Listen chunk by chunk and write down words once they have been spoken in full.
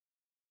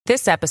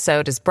This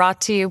episode is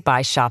brought to you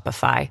by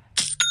Shopify.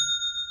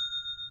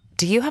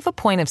 Do you have a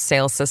point of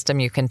sale system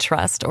you can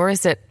trust, or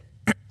is it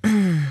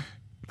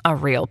a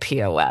real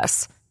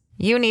POS?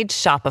 You need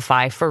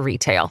Shopify for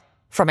retail.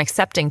 From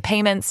accepting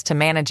payments to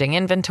managing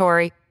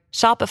inventory,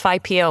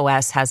 Shopify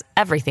POS has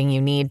everything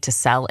you need to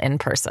sell in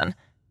person.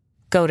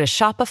 Go to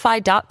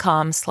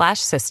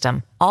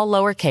shopify.com/system, all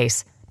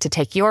lowercase, to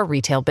take your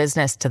retail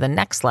business to the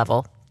next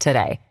level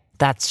today.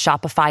 That's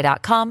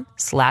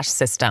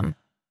shopify.com/system.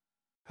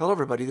 Hello,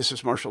 everybody. This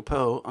is Marshall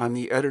Poe. I'm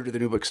the editor of the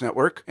New Books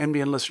Network.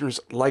 NBN listeners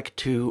like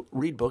to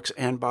read books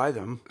and buy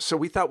them. So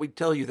we thought we'd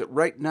tell you that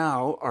right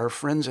now, our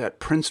friends at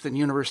Princeton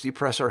University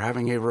Press are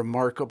having a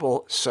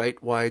remarkable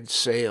site-wide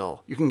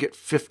sale. You can get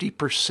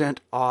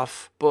 50%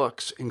 off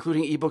books,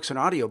 including ebooks and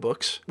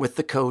audiobooks, with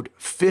the code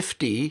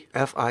 50,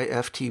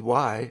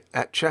 F-I-F-T-Y,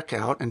 at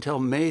checkout until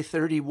May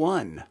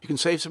 31. You can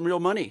save some real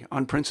money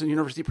on Princeton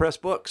University Press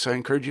books. I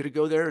encourage you to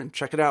go there and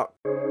check it out.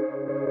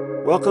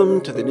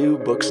 Welcome to the New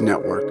Books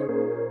Network.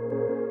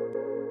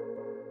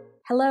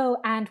 Hello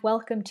and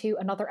welcome to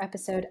another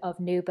episode of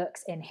New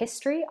Books in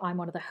History. I'm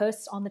one of the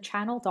hosts on the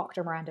channel,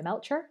 Dr. Miranda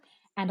Melcher,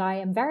 and I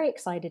am very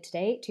excited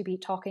today to be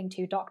talking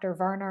to Dr.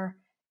 Werner,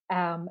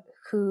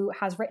 who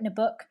has written a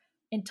book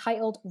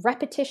entitled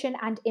Repetition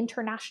and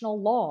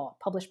International Law,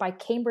 published by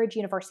Cambridge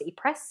University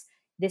Press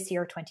this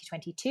year,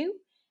 2022.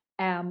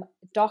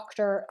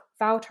 Dr.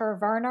 Wouter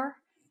Werner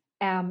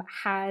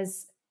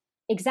has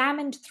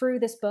examined through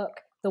this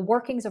book the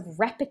workings of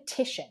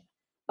repetition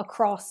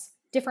across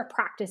different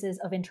practices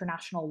of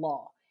international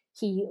law.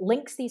 He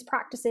links these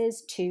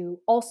practices to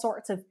all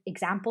sorts of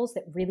examples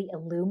that really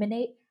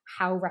illuminate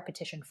how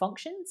repetition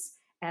functions,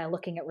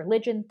 looking at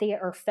religion,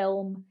 theatre,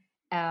 film,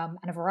 and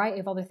a variety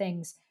of other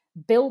things,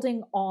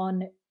 building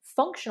on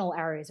functional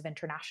areas of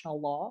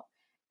international law,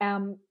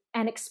 and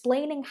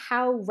explaining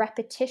how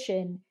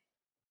repetition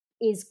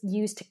is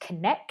used to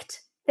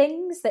connect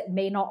things that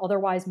may not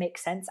otherwise make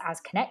sense as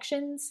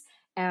connections,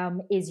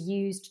 is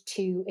used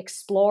to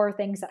explore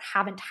things that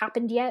haven't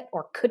happened yet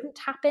or couldn't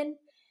happen,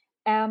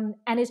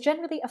 and is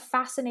generally a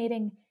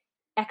fascinating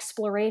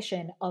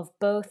exploration of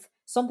both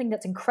something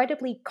that's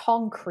incredibly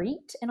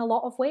concrete in a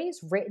lot of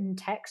ways, written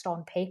text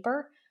on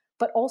paper,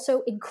 but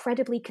also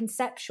incredibly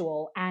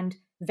conceptual and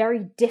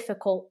very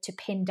difficult to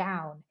pin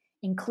down,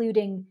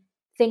 including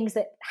things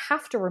that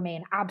have to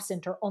remain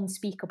absent or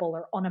unspeakable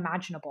or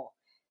unimaginable.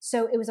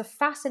 So it was a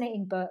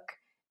fascinating book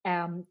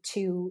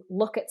to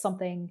look at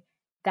something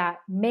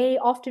that may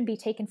often be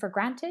taken for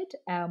granted.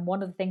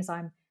 One of the things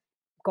I'm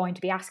going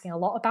to be asking a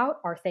lot about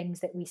are things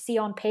that we see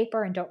on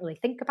paper and don't really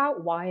think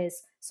about. Why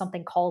is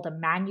something called a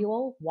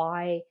manual?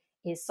 Why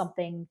is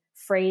something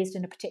phrased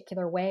in a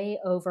particular way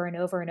over and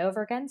over and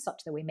over again,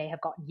 such that we may have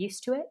gotten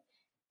used to it?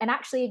 And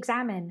actually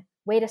examine,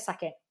 wait a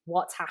second,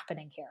 what's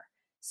happening here?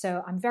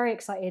 So I'm very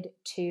excited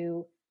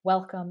to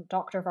welcome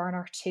Dr.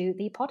 Werner to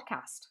the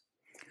podcast.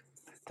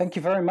 Thank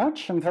you very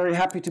much. I'm very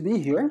happy to be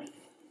here.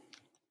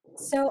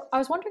 So I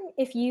was wondering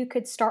if you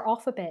could start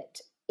off a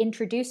bit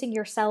introducing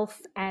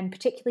yourself and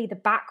particularly the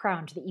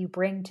background that you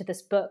bring to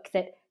this book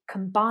that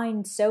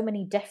combines so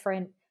many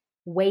different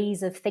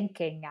ways of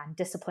thinking and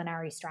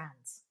disciplinary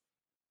strands.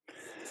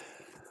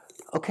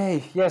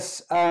 Okay,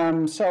 yes.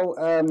 As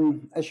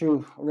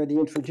you already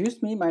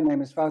introduced me, my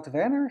name is Wouter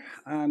Werner.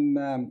 I'm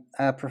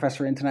a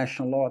professor of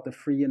international law at the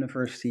Free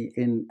University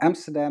in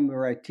Amsterdam,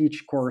 where I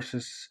teach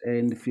courses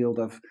in the field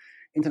of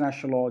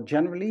international law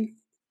generally,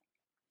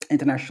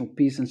 international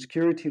peace and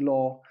security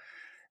law,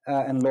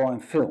 and law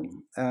and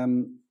film.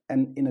 And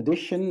in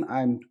addition,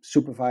 I'm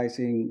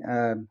supervising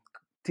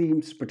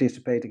teams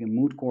participating in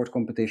moot court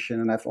competition,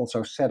 and I've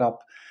also set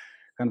up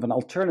kind of an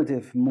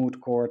alternative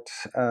moot court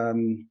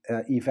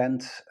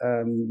event,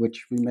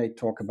 which we may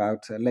talk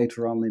about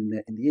later on in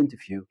the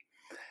interview.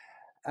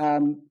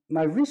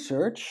 My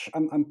research,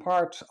 I'm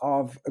part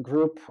of a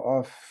group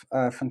of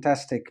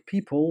fantastic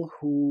people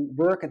who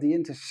work at the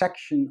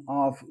intersection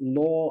of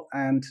law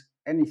and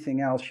anything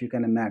else you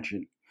can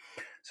imagine.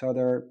 So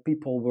there are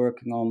people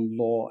working on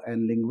law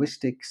and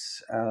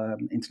linguistics,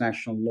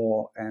 international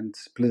law and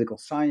political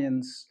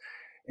science,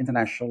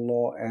 international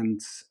law and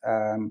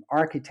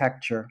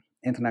architecture,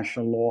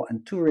 international law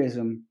and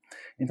tourism,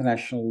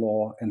 international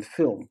law and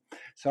film.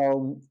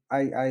 So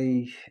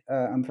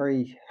I'm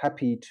very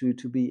happy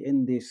to be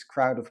in this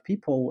crowd of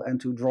people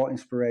and to draw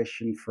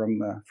inspiration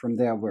from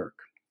their work.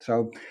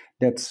 So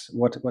that's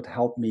what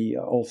helped me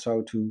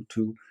also to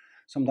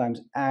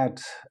sometimes add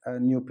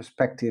new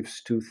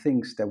perspectives to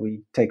things that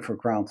we take for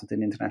granted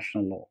in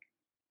international law.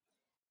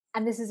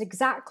 And this is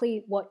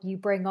exactly what you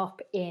bring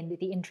up in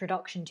the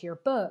introduction to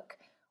your book,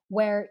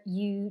 where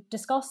you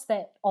discuss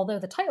that although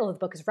the title of the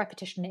book is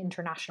Repetition in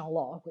International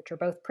Law, which are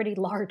both pretty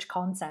large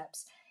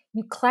concepts,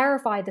 you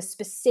clarify the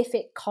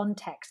specific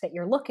context that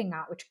you're looking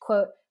at, which,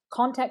 quote,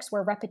 context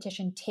where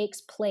repetition takes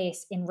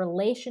place in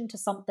relation to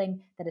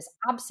something that is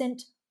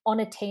absent,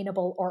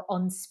 unattainable, or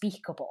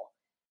unspeakable.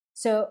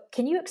 So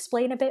can you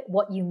explain a bit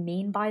what you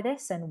mean by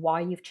this and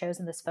why you've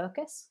chosen this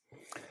focus?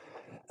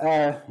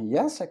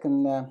 Yes, I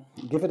can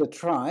give it a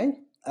try.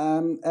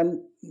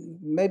 And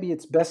maybe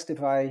it's best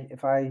if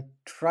I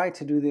try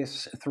to do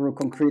this through a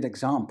concrete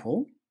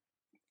example.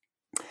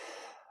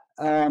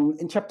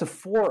 In chapter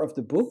 4 of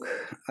the book,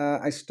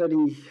 I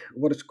study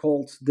what is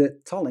called the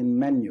Tallinn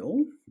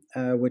Manual,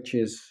 which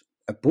is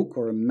a book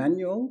or a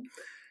manual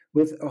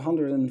with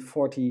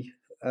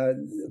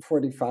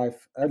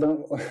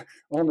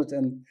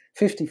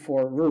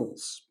 154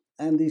 rules.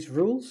 And these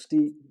rules,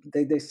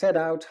 they set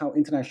out how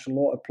international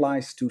law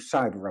applies to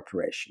cyber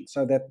operations.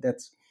 So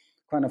that's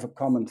kind of a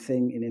common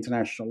thing in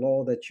international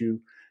law, that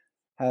you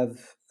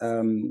have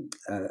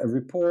a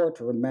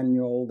report or a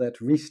manual that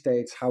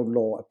restates how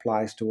law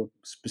applies to a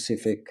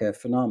specific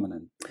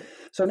phenomenon.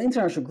 So an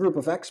international group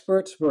of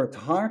experts worked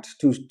hard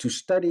to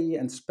study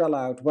and spell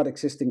out what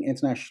existing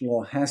international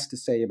law has to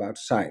say about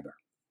cyber.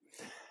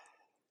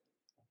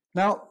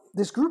 Now,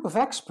 this group of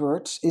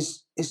experts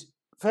is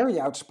very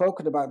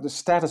outspoken about the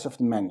status of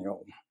the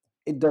manual.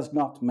 It does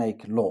not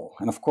make law,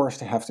 and of course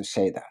they have to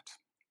say that.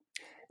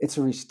 It's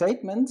a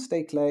restatement,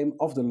 they claim,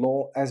 of the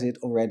law as it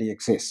already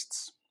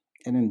exists.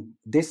 And in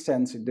this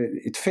sense,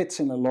 it fits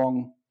in a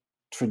long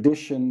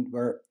tradition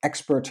where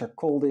experts are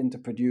called in to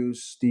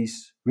produce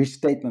these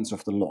restatements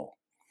of the law.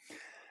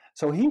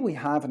 So here we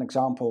have an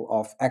example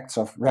of acts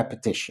of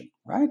repetition,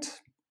 right?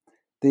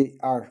 They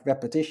are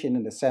repetition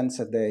in the sense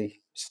that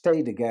they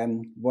state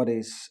again what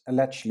is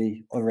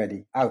allegedly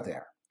already out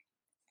there.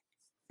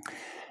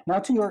 Now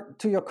to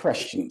your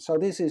question. So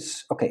this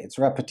is, okay, it's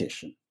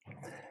repetition.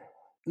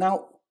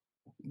 Now,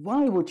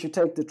 why would you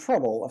take the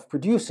trouble of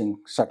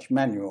producing such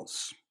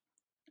manuals?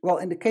 Well,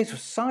 in the case of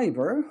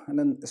cyber, and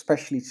then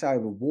especially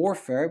cyber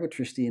warfare, which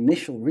was the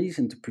initial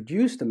reason to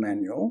produce the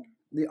manual,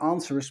 the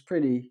answer is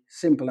pretty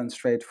simple and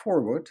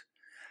straightforward.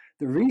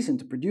 The reason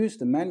to produce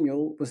the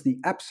manual was the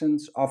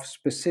absence of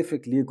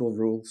specific legal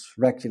rules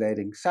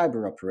regulating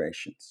cyber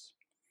operations.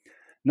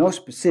 No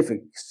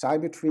specific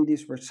cyber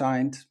treaties were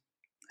signed,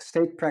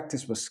 state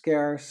practice was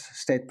scarce,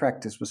 state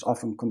practice was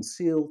often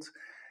concealed,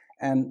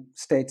 and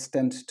states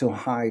tend to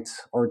hide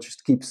or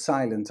just keep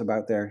silent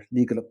about their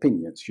legal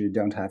opinions. You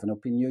don't have an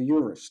opinio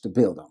juris to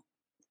build on.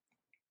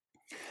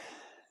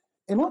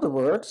 In other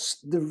words,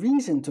 the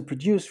reason to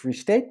produce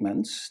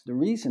restatements, the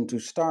reason to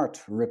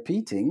start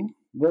repeating,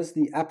 was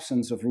the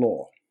absence of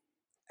law.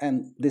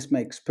 And this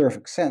makes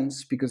perfect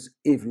sense, because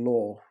if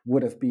law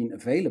would have been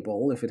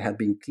available, if it had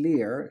been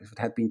clear, if it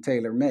had been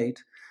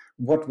tailor-made,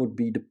 what would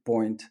be the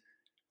point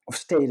of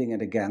stating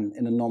it again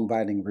in a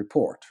non-binding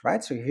report,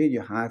 right? So here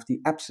you have the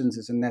absence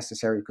is a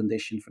necessary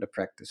condition for the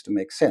practice to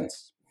make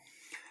sense.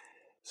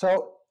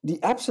 So the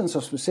absence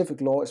of specific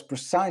law is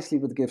precisely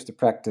what gives the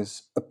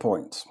practice a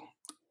point.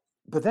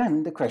 But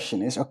then the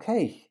question is,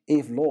 okay,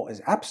 if law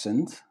is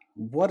absent,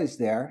 what is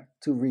there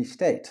to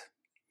restate?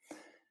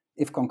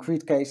 If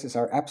concrete cases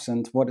are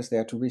absent, what is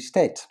there to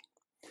restate?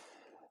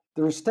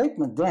 The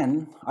restatement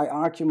then, I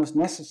argue, must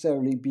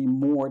necessarily be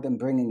more than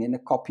bringing in a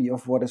copy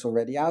of what is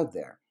already out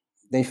there.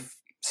 They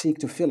seek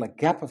to fill a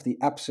gap of the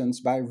absence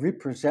by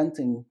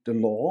representing the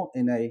law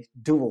in a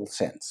dual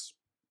sense.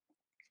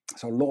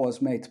 So law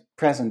is made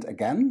present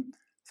again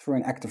through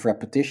an act of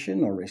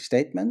repetition or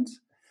restatement,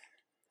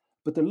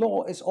 but the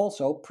law is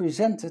also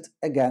presented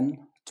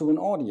again to an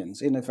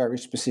audience in a very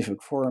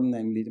specific forum,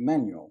 namely the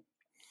manual.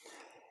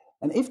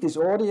 And if this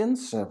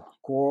audience,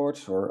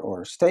 courts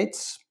or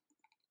states,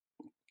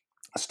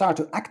 start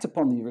to act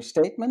upon the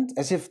restatement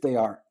as if they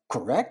are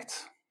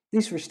correct,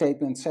 these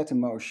restatements set in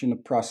motion a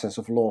process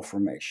of law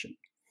formation.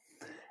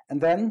 And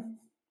then,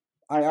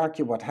 I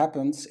argue what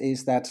happens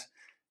is that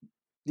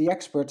the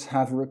experts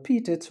have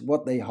repeated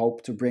what they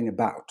hope to bring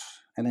about.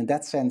 And in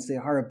that sense, they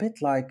are a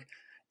bit like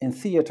in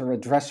theater a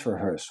dress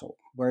rehearsal,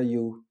 where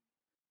you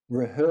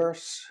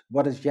rehearse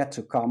what is yet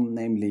to come,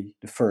 namely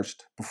the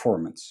first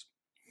performance.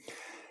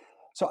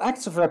 So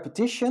acts of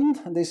repetition,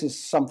 and this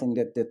is something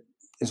that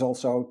is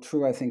also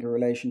true, I think, in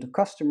relation to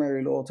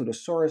customary law, to the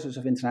sources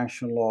of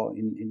international law,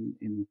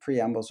 in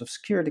preambles of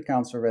Security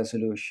Council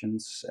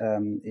resolutions,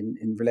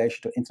 in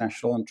relation to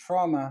international law and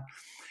trauma.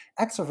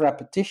 Acts of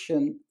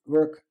repetition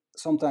work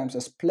sometimes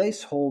as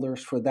placeholders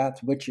for that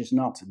which is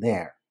not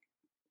there.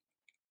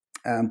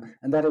 And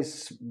that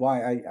is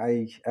why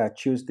I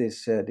choose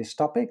this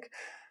topic,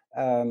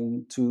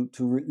 to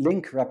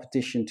link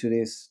repetition to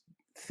this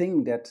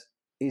thing that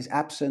is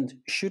absent,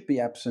 should be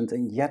absent,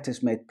 and yet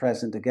is made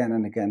present again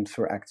and again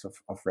through acts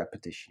of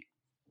repetition.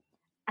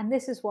 And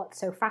this is what's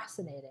so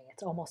fascinating.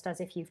 It's almost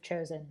as if you've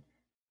chosen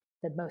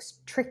the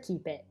most tricky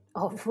bit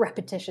of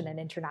repetition in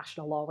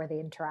international law where they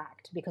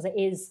interact, because it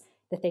is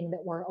the thing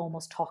that we're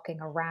almost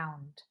talking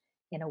around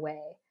in a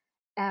way.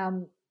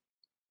 And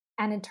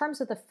in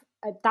terms of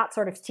that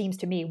sort of seems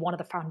to me one of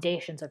the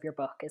foundations of your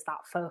book is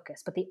that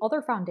focus. But the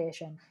other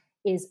foundation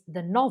is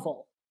the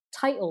novel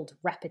titled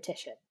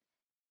Repetition.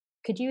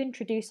 Could you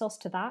introduce us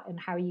to that and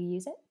how you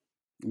use it?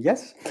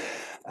 Yes.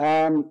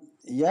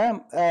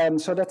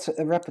 So that's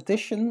a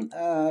repetition,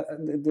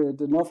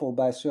 the novel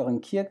by Søren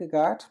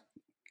Kierkegaard.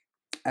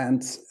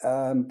 And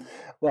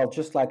well,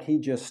 just like he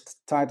just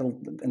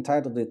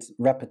entitled it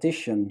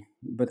Repetition,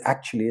 but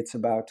actually it's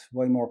about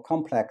way more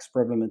complex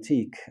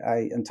problematique.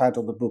 I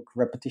entitled the book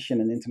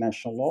Repetition in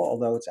International Law,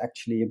 although it's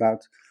actually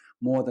about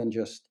more than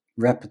just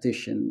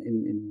repetition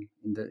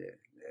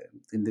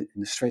in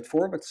the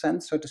straightforward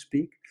sense, so to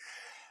speak.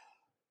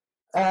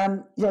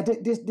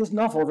 This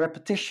novel,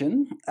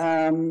 Repetition,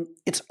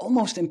 it's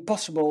almost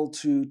impossible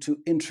to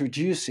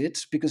introduce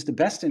it, because the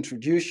best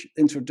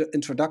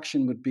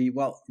introduction would be,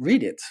 well,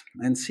 read it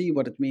and see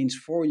what it means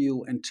for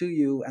you and to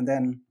you, and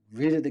then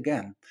read it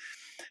again.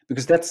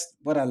 Because that's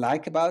what I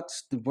like about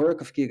the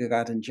work of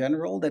Kierkegaard in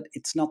general, that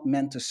it's not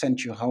meant to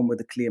send you home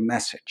with a clear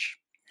message.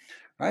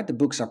 Right? The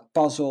books are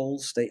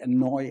puzzles, they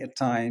annoy at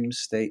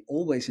times, they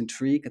always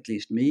intrigue, at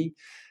least me,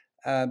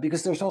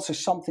 because there's also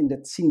something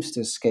that seems to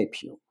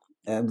escape you.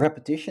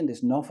 Repetition,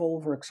 this novel,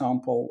 for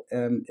example,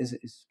 is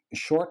a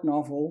short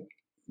novel,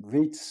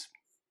 reads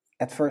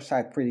at first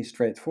sight pretty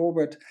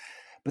straightforward,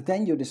 but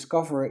then you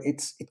discover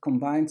it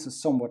combines a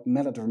somewhat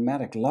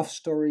melodramatic love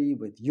story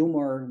with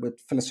humor, with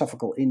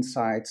philosophical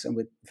insights, and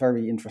with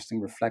very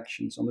interesting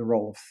reflections on the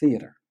role of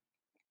theater.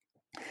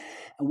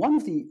 And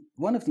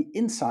one of the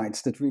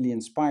insights that really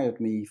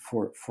inspired me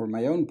for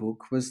my own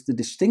book was the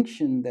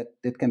distinction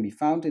that can be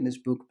found in this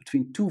book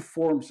between two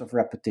forms of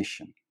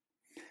repetition.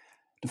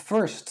 The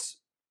first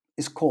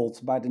is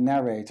called by the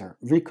narrator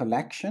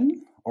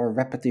recollection, or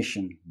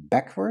repetition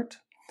backward,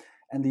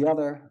 and the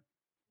other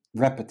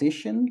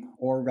repetition,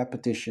 or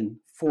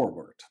repetition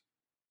forward.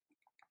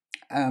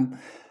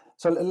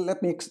 So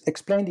let me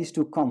explain these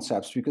two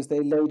concepts, because they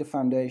lay the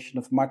foundation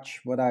of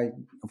much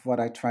of what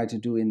I try to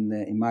do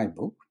in my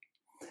book.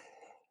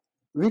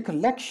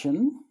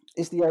 Recollection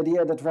is the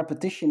idea that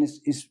repetition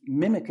is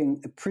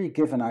mimicking a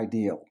pre-given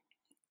ideal.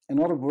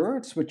 In other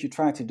words, what you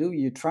try to do,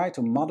 you try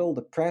to model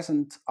the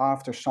present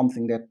after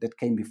something that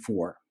came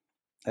before.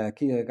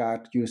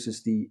 Kierkegaard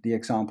uses the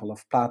example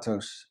of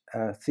Plato's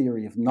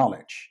theory of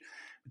knowledge,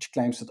 which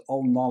claims that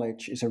all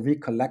knowledge is a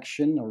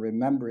recollection or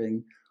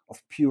remembering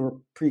of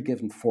pure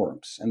pre-given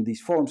forms. And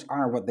these forms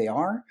are what they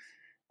are,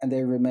 and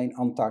they remain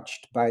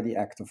untouched by the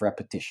act of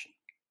repetition.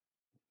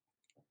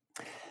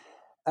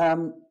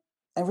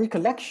 And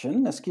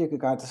recollection, as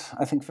Kierkegaard,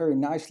 I think, very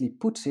nicely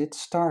puts it,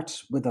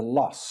 starts with a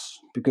loss,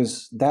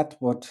 because that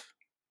what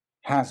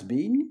has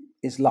been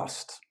is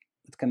lost.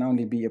 It can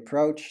only be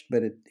approached,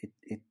 but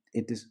it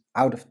is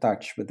out of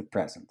touch with the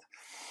present.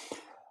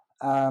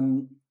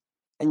 And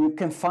you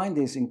can find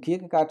this in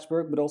Kierkegaard's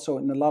work, but also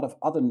in a lot of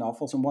other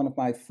novels. And one of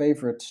my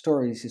favorite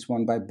stories is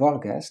one by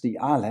Borges, the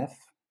Aleph,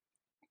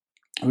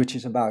 which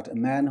is about a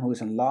man who is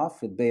in love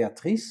with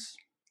Beatrice,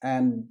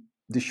 and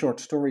the short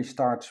story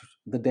starts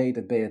the day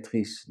that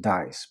Beatrice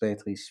dies.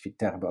 Beatrice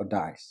Viterbo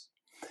dies.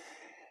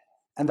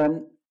 And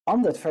then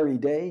on that very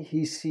day,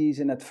 he sees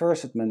an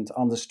advertisement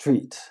on the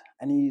street.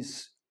 And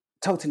he's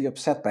totally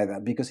upset by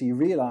that, because he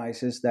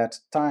realizes that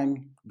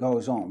time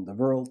goes on, the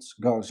world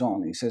goes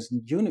on. He says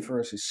the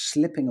universe is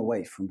slipping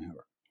away from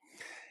her.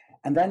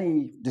 And then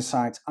he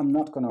decides, I'm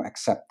not going to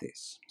accept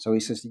this. So he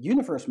says the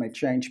universe may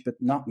change, but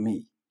not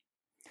me.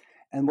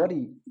 And what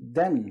he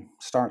then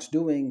starts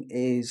doing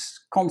is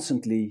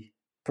constantly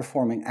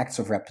performing acts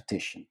of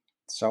repetition.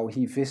 So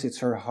he visits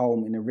her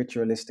home in a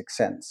ritualistic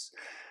sense.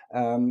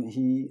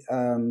 He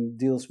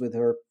deals with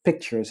her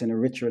pictures in a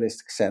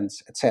ritualistic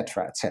sense,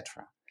 etc.,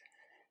 etc.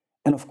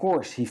 And of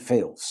course, he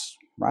fails,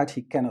 right?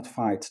 He cannot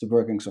fight the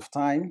workings of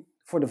time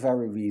for the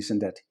very reason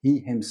that he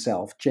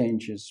himself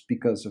changes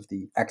because of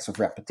the acts of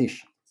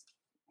repetition.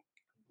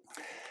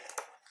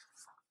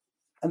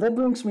 And that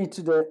brings me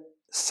to the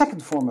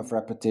second form of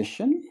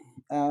repetition,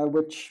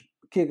 which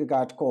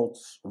Kierkegaard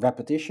calls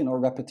repetition, or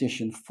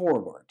repetition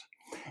forward.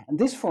 And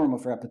this form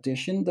of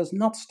repetition does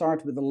not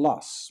start with a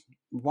loss.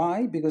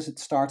 Why? Because it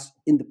starts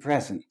in the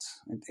present.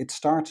 It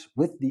starts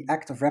with the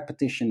act of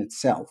repetition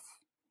itself.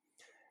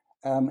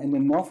 In the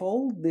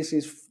novel, this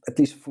is, at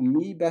least for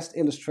me, best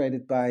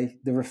illustrated by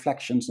the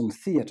reflections on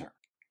theater,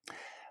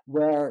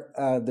 where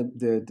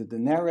the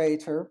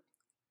narrator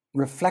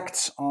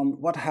reflects on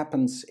what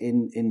happens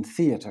in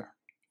theater.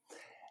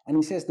 And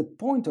he says the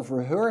point of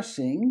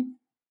rehearsing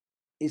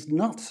is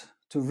not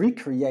to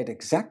recreate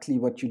exactly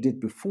what you did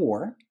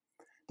before.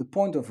 The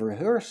point of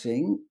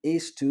rehearsing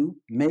is to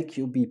make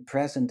you be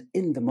present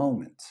in the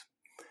moment.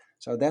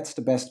 So that's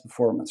the best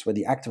performance, where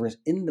the actor is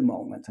in the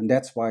moment, and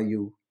that's why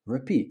you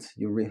repeat,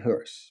 you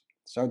rehearse.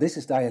 So this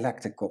is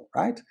dialectical,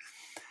 right?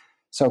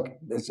 So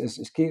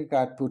as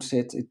Kierkegaard puts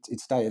it,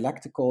 it's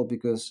dialectical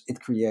because it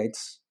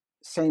creates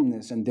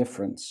sameness and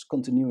difference,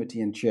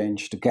 continuity and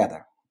change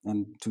together.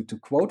 And to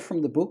quote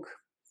from the book,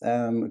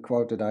 a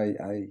quote that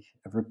I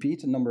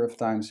repeat a number of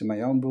times in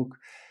my own book,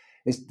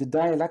 is the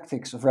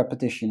dialectics of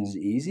repetition is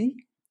easy.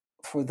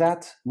 For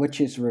that which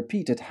is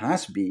repeated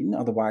has been,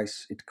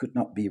 otherwise it could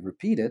not be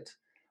repeated,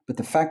 but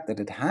the fact that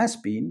it has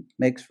been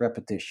makes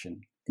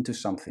repetition into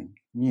something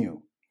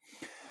new.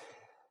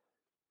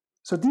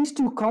 So these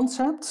two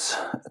concepts,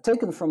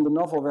 taken from the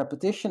novel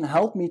Repetition,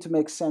 help me to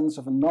make sense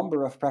of a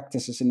number of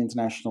practices in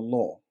international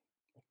law.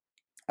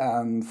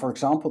 For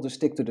example, to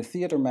stick to the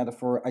theater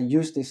metaphor, I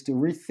use this to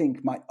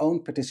rethink my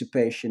own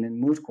participation in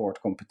moot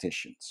court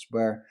competitions,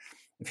 where,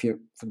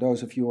 for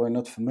those of you who are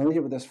not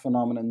familiar with this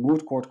phenomenon,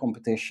 moot court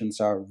competitions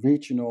are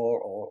regional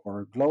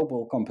or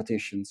global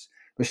competitions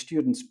where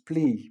students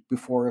plea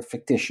before a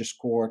fictitious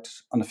court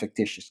on a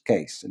fictitious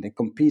case, and they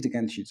compete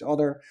against each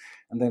other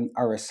and then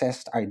are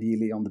assessed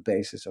ideally on the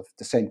basis of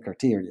the same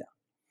criteria.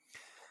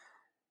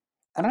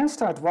 And I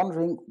start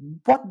wondering,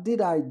 what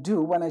did I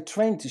do when I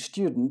trained the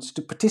students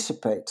to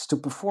participate, to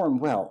perform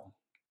well?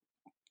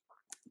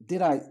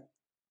 Did I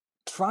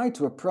try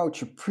to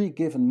approach a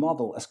pre-given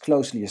model as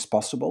closely as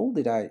possible?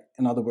 Did I,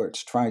 in other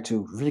words, try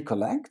to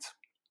recollect?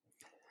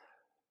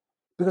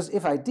 Because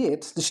if I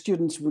did, the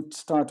students would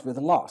start with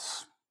a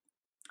loss.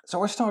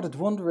 So I started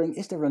wondering,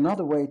 is there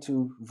another way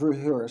to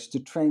rehearse, to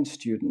train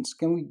students?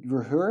 Can we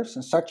rehearse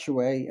in such a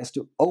way as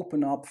to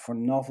open up for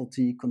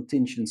novelty,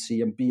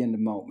 contingency, and be in the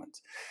moment?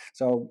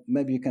 So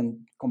maybe you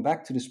can come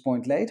back to this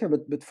point later,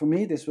 but for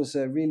me, this was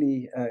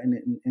really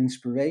an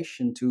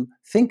inspiration to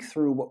think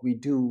through what we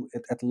do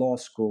at law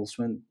schools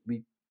when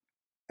we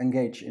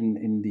engage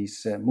in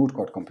these moot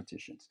court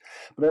competitions.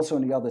 But also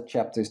in the other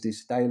chapters,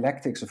 this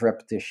dialectics of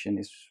repetition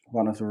is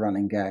one of the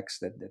running gags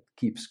that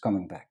keeps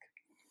coming back.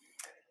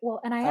 Well,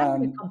 and I am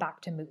going to come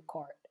back to moot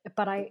court,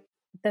 but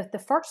the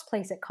first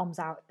place it comes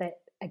out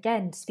that,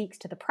 again, speaks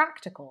to the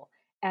practical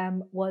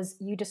was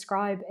you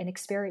describe an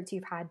experience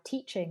you've had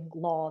teaching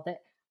law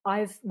that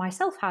I've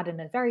myself had in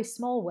a very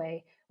small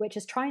way, which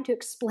is trying to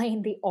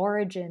explain the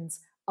origins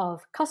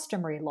of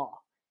customary law,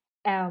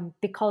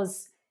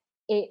 because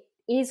it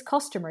is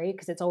customary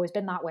because it's always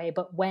been that way,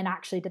 but when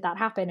actually did that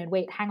happen? And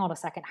wait, hang on a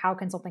second, how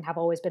can something have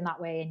always been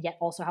that way and yet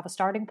also have a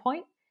starting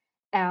point?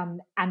 And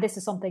this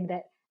is something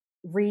that,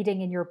 reading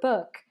in your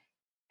book,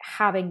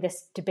 having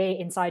this debate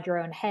inside your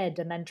own head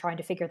and then trying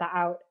to figure that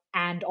out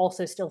and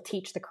also still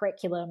teach the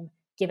curriculum,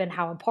 given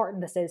how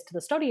important this is to the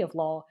study of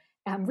law,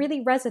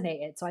 really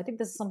resonated. So I think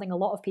this is something a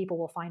lot of people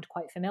will find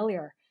quite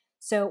familiar.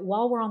 So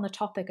while we're on the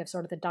topic of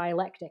sort of the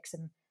dialectics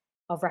and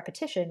of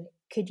repetition,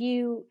 could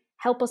you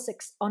help us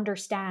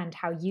understand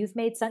how you've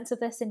made sense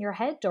of this in your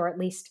head, or at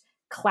least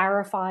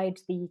clarified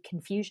the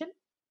confusion?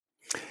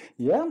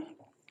 Yeah.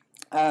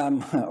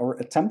 Or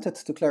attempted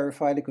to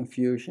clarify the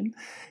confusion.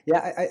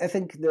 Yeah, I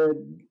think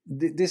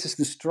this is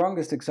the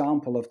strongest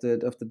example of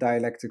the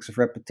dialectics of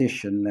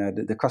repetition,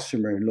 the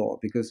customary law,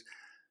 because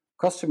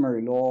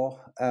customary law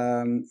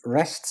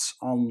rests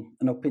on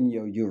an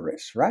opinio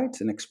juris, right?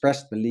 An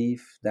expressed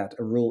belief that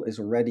a rule is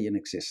already in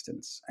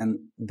existence, and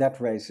that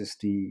raises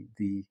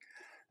the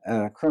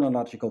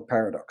chronological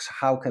paradox.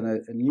 How can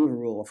a new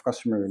rule of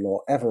customary law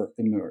ever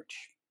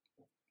emerge?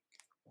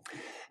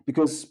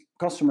 Because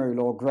customary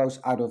law grows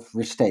out of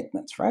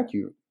restatements, right?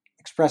 You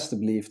express the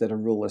belief that a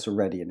rule is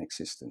already in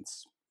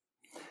existence.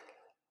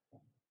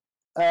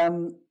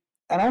 And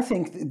I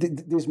think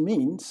this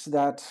means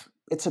that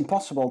it's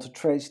impossible to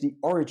trace the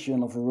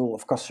origin of a rule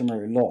of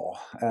customary law.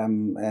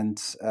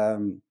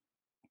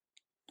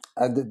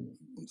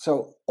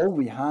 So all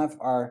we have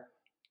are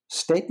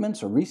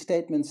statements or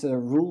restatements that a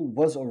rule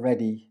was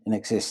already in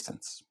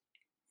existence.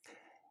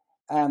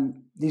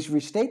 These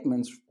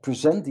restatements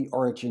present the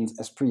origins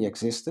as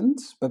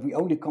pre-existent, but we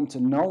only come to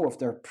know of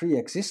their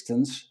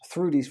pre-existence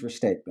through these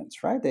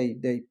restatements, right?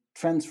 They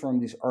transform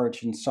these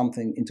origins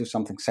into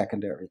something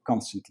secondary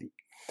constantly.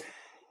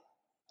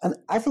 And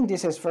I think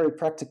this has very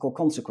practical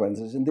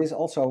consequences, and this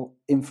also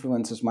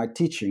influences my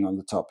teaching on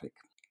the topic.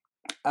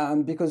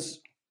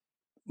 Because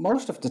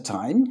most of the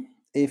time,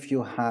 if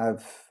you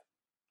have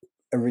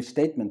a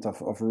restatement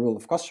of a rule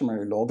of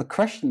customary law, the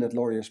question that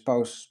lawyers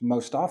pose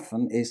most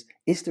often is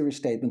the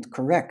restatement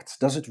correct?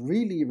 Does it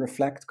really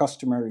reflect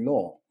customary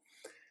law?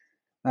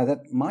 Now,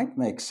 that might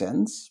make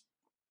sense.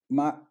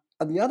 But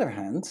on the other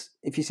hand,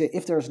 if you say,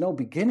 if there is no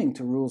beginning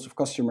to rules of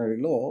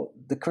customary law,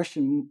 the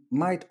question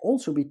might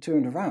also be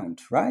turned around,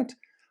 right?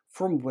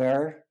 From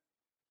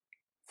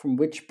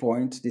which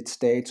point did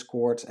states,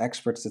 courts,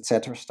 experts,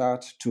 etc.,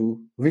 start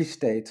to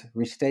restate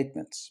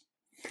restatements?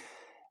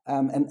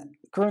 And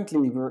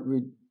currently,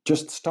 we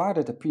just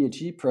started a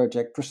PhD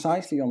project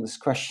precisely on this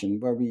question,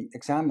 where we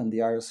examine the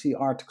ILC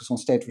articles on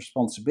state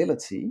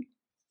responsibility,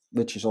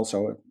 which is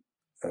also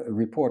a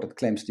report that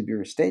claims to be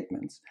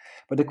restatements.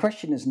 But the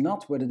question is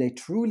not whether they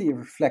truly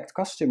reflect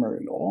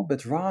customary law,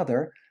 but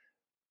rather,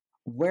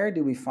 where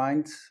do we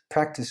find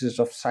practices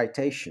of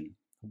citation?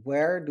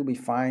 Where do we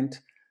find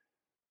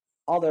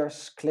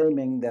others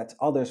claiming that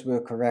others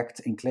were correct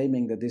in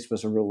claiming that this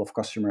was a rule of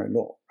customary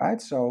law, right?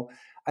 So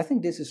I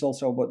think this is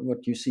also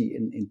what you see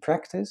in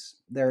practice.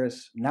 There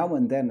is now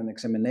and then an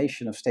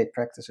examination of state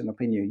practice and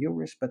opinio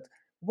juris, but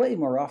way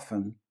more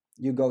often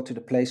you go to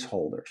the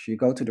placeholders, you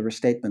go to the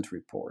restatement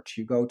reports,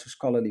 you go to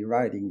scholarly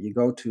writing, you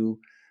go to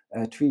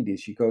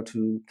treaties, you go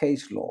to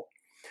case law.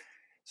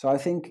 So I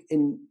think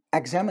in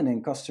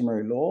examining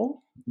customary law,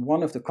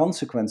 one of the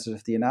consequences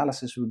of the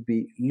analysis would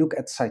be look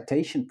at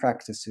citation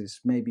practices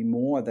maybe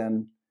more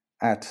than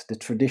at the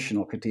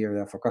traditional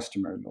criteria for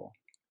customary law.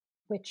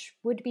 Which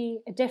would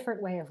be a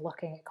different way of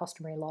looking at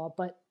customary law,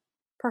 but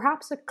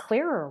perhaps a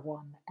clearer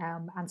one,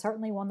 and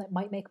certainly one that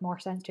might make more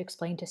sense to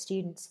explain to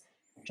students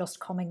just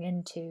coming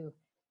into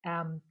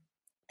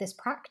this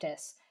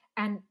practice.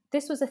 And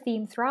this was a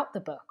theme throughout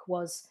the book,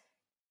 was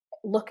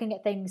looking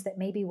at things that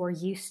maybe we're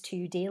used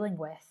to dealing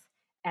with,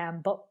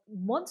 but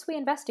once we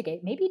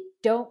investigate, maybe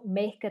don't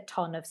make a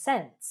ton of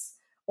sense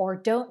or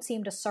don't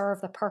seem to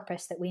serve the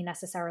purpose that we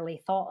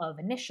necessarily thought of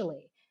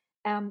initially.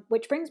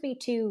 Which brings me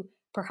to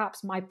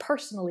perhaps my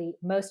personally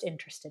most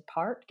interested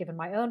part, given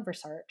my own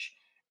research.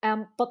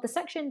 But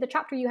the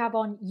chapter you have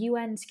on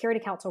UN Security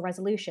Council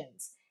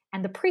resolutions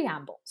and the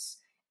preambles.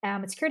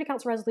 Security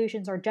Council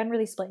resolutions are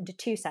generally split into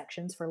two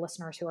sections for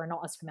listeners who are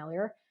not as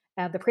familiar.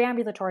 The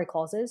preambulatory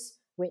clauses,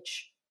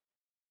 which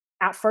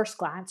at first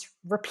glance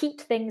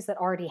repeat things that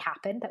already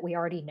happened, that we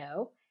already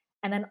know,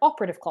 and then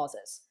operative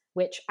clauses,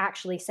 which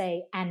actually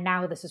say, and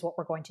now this is what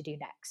we're going to do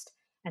next.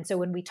 And so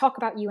when we talk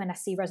about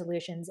UNSC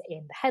resolutions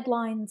in the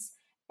headlines,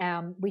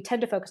 we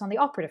tend to focus on the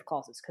operative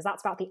clauses because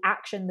that's about the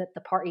action that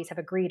the parties have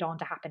agreed on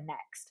to happen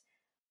next.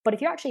 But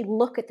if you actually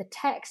look at the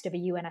text of a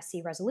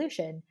UNSC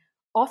resolution,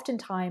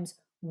 oftentimes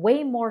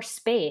way more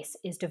space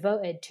is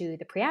devoted to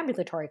the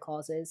preambulatory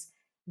clauses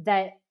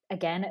that,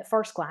 again, at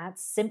first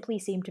glance, simply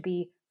seem to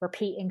be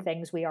repeating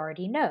things we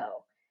already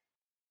know.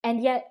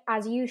 And yet,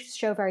 as you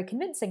show very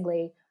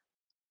convincingly,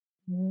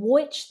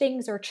 which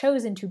things are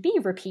chosen to be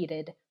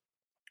repeated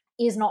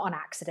is not an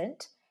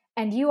accident.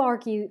 And you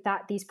argue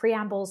that these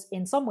preambles,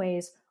 in some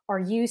ways, are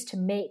used to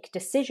make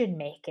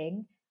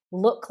decision-making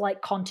look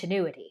like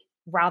continuity,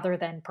 rather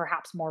than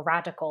perhaps more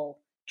radical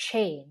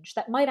change.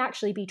 That might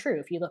actually be true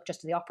if you look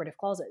just at the operative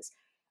clauses.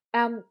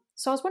 So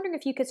I was wondering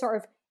if you could sort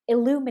of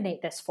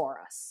illuminate this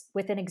for us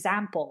with an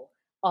example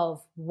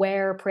of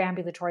where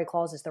preambulatory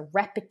clauses, the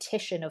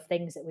repetition of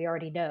things that we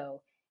already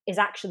know, is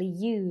actually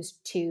used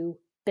to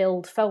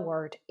build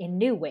forward in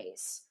new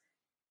ways,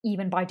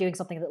 even by doing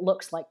something that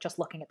looks like just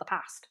looking at the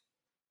past.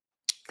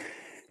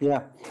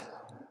 Yeah.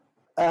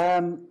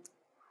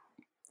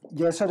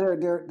 So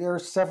there are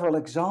several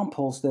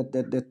examples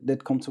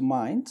that come to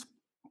mind.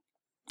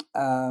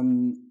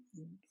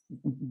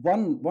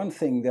 One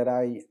thing that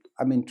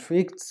I'm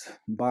intrigued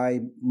by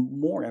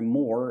more and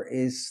more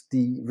is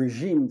the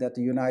regime that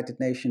the United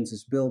Nations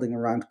is building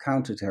around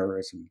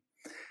counterterrorism,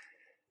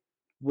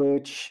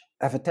 which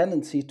have a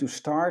tendency to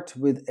start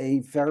with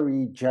a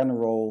very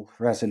general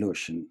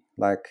resolution,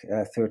 like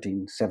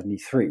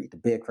 1373, the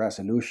big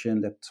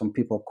resolution that some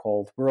people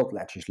called world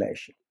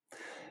legislation,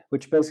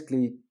 which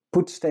basically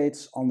put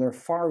states on their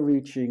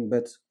far-reaching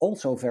but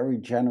also very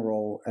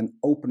general and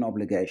open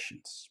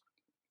obligations.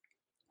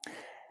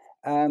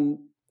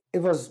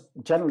 It was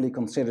generally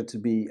considered to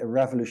be a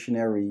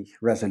revolutionary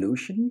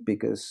resolution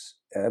because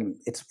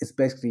it's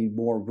basically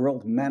more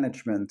world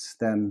management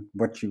than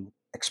what you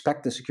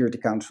expect the Security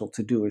Council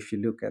to do if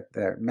you look at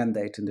their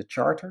mandate in the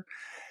Charter.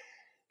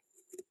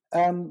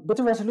 But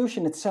the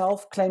resolution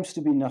itself claims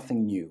to be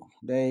nothing new.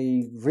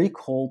 They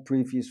recall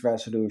previous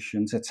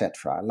resolutions,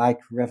 etc., like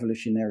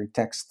revolutionary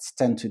texts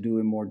tend to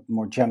do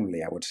more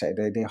generally, I would say.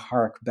 They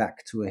hark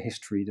back to a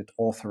history that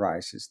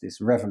authorizes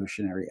this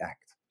revolutionary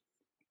act.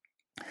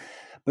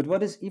 But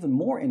what is even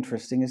more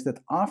interesting is that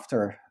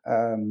after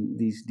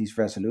these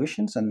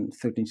resolutions, and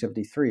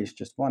 1373 is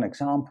just one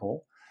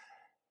example,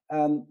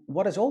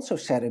 what is also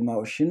set in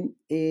motion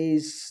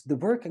is the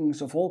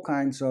workings of all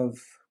kinds of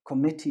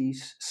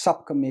committees,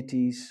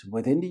 subcommittees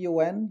within the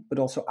UN, but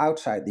also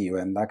outside the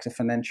UN, like the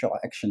Financial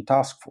Action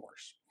Task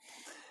Force.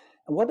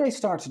 And what they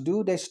start to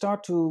do, they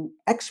start to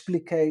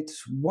explicate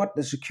what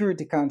the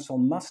Security Council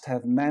must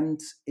have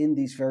meant in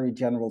these very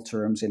general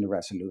terms in the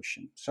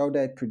resolution. So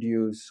they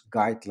produce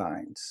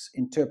guidelines,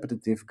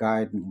 interpretative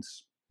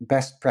guidance,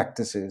 best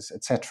practices,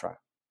 etc.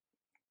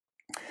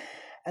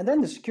 And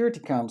then the Security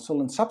Council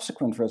in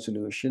subsequent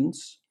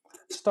resolutions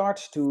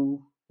starts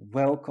to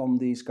welcome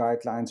these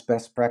guidelines,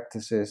 best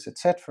practices,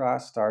 etc.,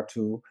 start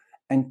to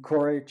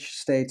encourage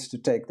states to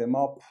take them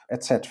up,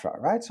 etc.,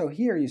 right? So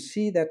here you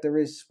see that there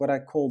is what I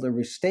call the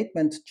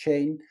restatement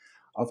chain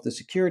of the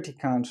Security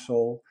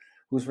Council,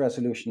 whose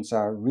resolutions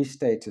are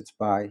restated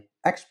by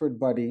expert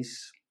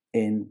bodies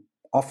in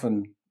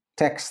often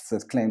texts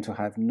that claim to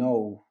have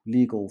no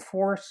legal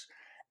force,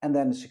 and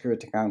then the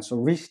Security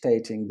Council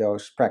restating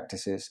those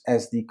practices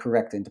as the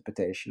correct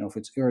interpretation of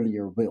its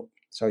earlier will.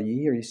 So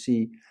here you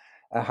see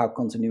how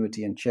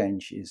continuity and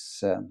change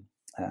is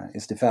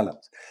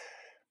developed.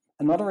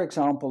 Another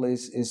example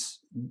is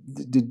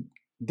the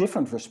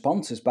different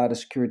responses by the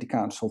Security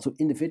Council to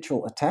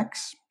individual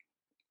attacks,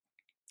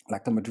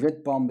 like the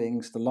Madrid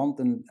bombings, the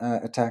London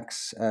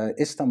attacks,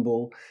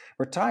 Istanbul,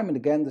 where time and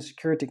again the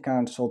Security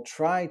Council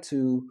tried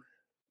to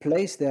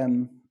place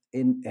them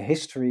in a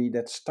history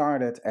that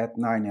started at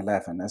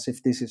 9/11, as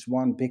if this is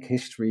one big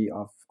history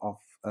of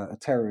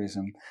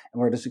terrorism,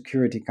 and where the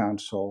Security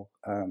Council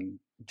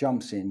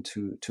jumps in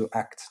to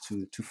act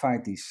to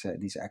fight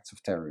these acts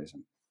of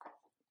terrorism.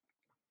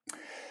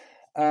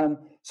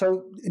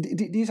 So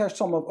these are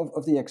some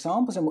of the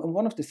examples, and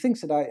one of the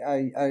things that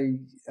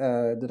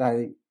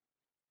I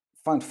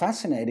found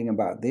fascinating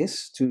about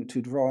this, to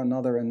draw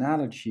another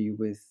analogy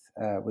with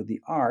the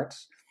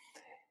arts,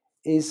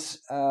 is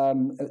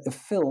a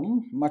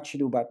film, Much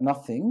Ado About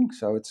Nothing.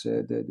 So it's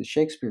the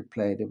Shakespeare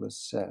play that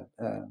was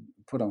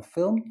put on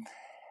film.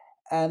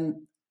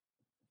 And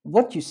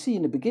what you see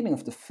in the beginning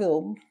of the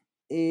film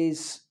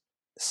is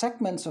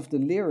segments of the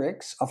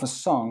lyrics of a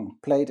song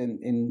played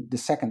in the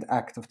second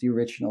act of the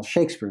original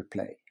Shakespeare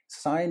play.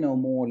 Sigh no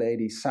more,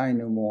 lady, sigh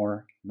no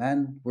more.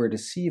 Men were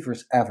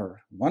deceivers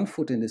ever. 1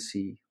 foot in the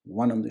sea,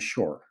 1 on the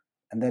shore.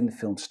 And then the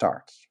film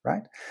starts,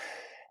 right?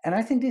 And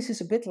I think this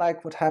is a bit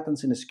like what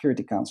happens in the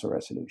Security Council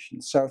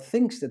resolution. So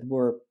things that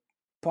were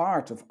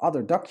part of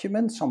other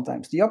documents,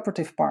 sometimes the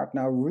operative part,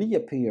 now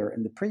reappear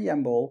in the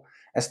preamble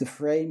as the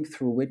frame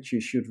through which you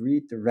should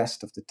read the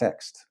rest of the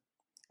text.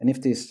 And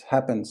if this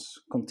happens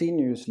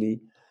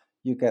continuously,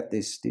 you get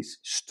these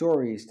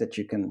stories that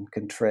you can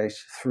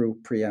trace through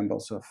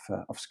preambles of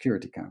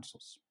security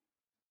councils.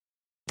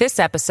 This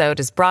episode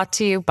is brought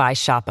to you by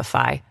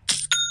Shopify.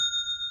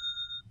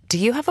 Do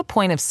you have a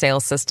point of sale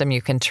system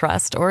you can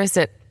trust, or is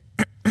it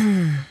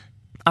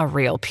a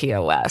real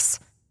POS?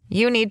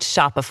 You need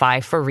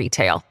Shopify for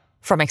retail.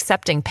 From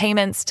accepting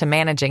payments to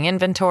managing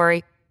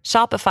inventory,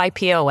 Shopify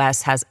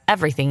POS has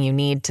everything you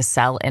need to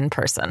sell in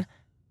person.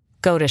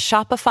 Go to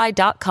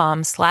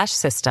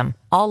shopify.com/system,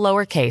 all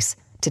lowercase,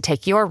 to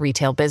take your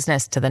retail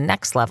business to the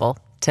next level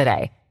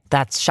today.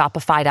 That's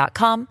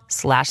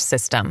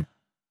shopify.com/system.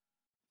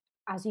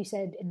 As you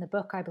said in the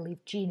book, I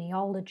believe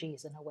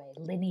genealogies, in a way,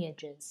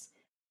 lineages,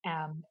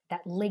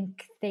 that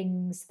link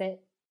things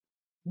that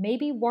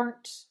maybe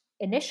weren't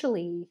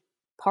initially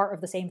part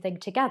of the same thing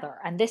together.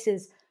 And this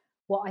is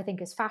what I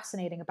think is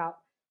fascinating about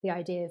the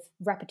idea of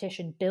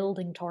repetition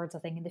building towards a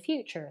thing in the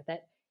future,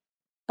 that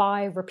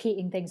by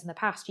repeating things in the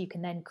past, you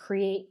can then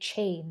create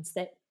chains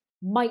that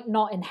might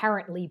not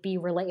inherently be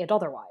related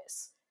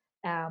otherwise,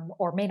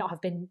 or may not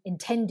have been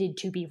intended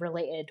to be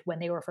related when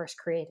they were first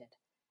created,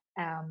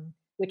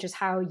 which is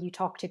how you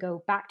talk, to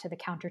go back to the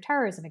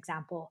counterterrorism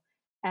example.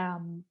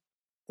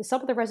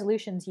 Some of the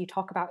resolutions you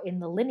talk about in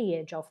the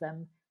lineage of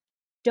them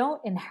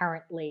don't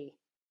inherently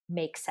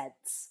make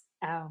sense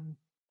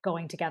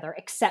going together,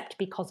 except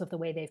because of the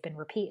way they've been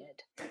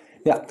repeated.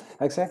 Yeah,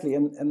 exactly.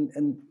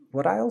 And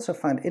what I also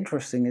find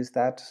interesting is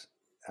that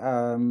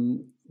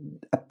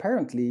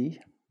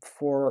apparently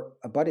for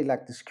a body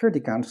like the Security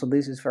Council,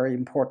 this is very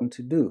important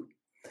to do.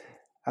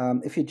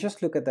 If you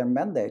just look at their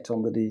mandate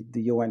under the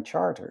UN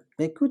Charter,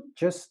 they could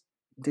just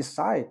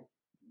decide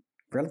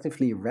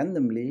relatively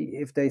randomly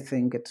if they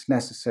think it's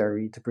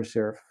necessary to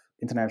preserve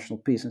international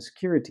peace and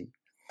security.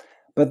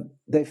 But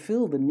they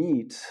feel the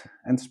need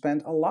and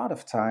spend a lot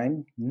of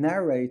time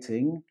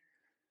narrating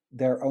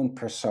their own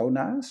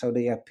persona, so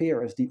they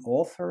appear as the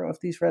author of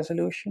these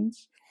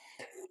resolutions,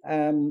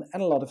 and a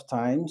lot of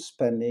time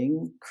spent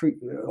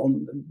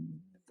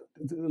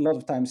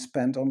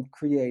on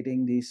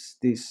creating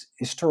this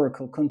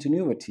historical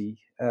continuity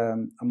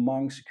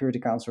among Security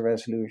Council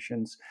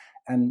resolutions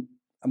and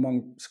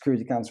among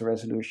Security Council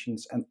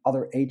resolutions and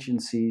other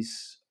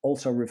agencies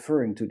also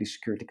referring to the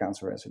Security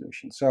Council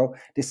resolution. So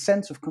this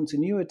sense of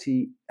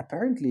continuity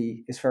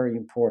apparently is very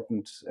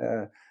important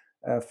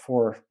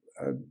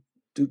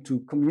to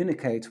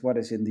communicate what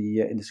is in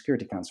the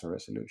Security Council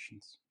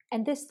resolutions.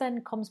 And this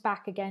then comes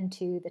back again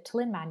to the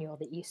Tallinn Manual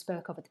that you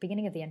spoke of at the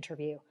beginning of the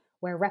interview,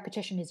 where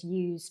repetition is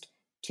used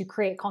to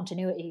create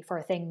continuity for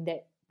a thing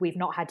that we've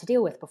not had to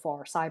deal with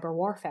before, cyber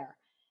warfare.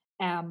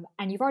 And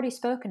you've already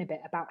spoken a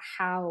bit about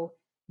how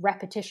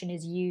repetition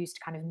is used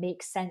to kind of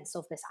make sense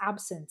of this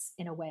absence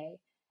in a way.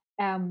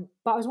 But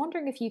I was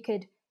wondering if you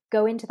could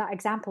go into that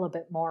example a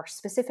bit more,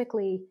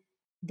 specifically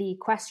the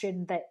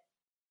question that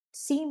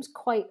seems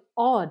quite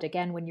odd,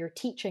 again, when you're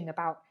teaching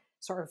about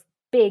sort of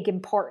big,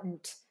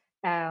 important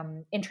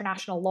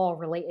international law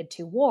related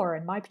to war,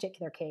 in my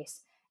particular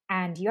case,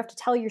 and you have to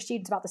tell your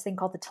students about this thing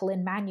called the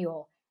Tallinn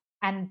Manual,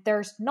 and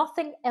there's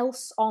nothing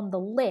else on the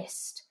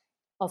list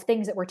of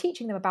things that we're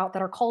teaching them about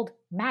that are called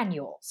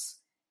manuals.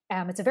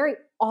 It's a very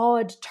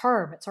odd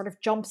term. It sort of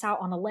jumps out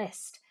on a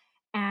list.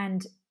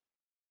 And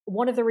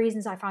one of the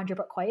reasons I found your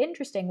book quite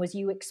interesting was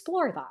you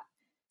explore that.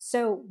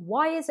 So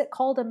why is it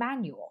called a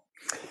manual?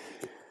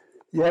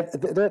 Yeah,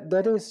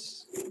 that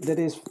is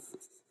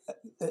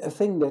a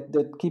thing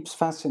that keeps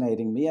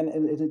fascinating me. And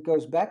it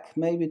goes back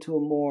maybe to a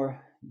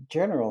more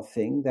general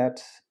thing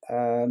that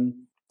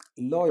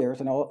lawyers,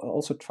 and I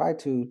also try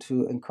to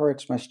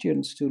encourage my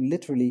students to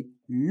literally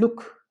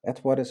look at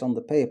what is on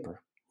the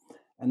paper,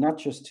 and not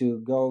just to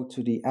go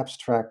to the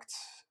abstract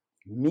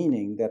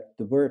meaning that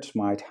the words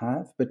might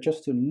have, but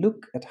just to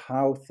look at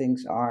how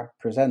things are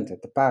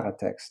presented, the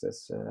paratext,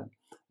 as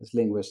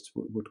linguists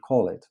would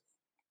call it.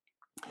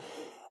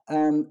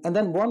 And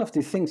then one of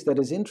the things that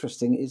is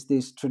interesting is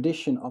this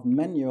tradition of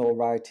manual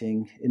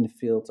writing in the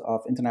field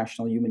of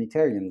international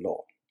humanitarian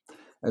law.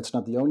 It's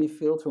not the only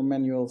field where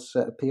manuals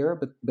appear,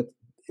 but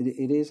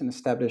it is an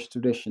established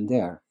tradition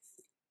there.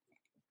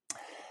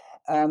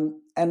 And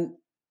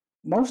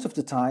most of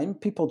the time,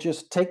 people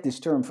just take this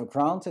term for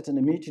granted and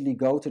immediately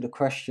go to the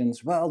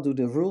questions, well, do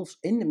the rules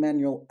in the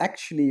manual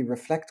actually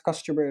reflect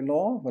customary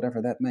law,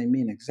 whatever that may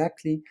mean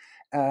exactly,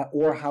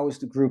 or how is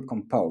the group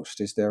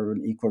composed? Is there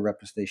an equal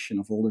representation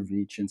of all the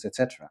regions,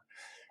 etc.?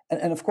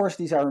 And of course,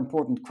 these are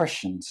important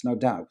questions, no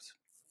doubt.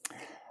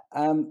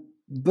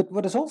 But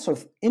what is also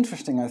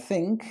interesting, I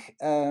think,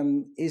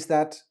 is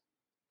that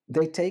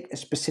they take a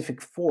specific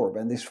form,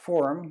 and this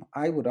form,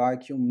 I would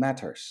argue,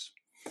 matters.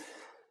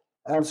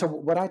 So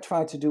what I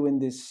try to do in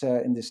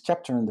this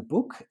chapter in the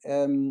book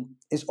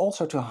is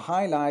also to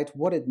highlight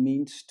what it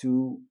means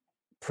to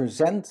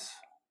present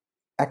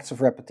acts of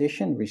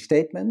repetition,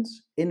 restatements,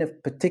 in a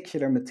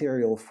particular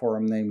material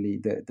form, namely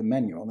the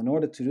manual. In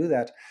order to do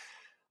that,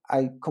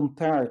 I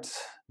compared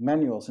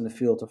manuals in the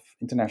field of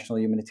international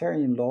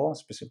humanitarian law,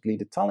 specifically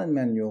the Tallinn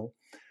Manual,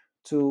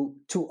 to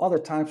two other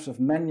types of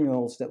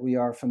manuals that we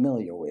are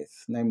familiar with,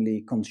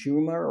 namely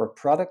consumer or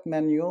product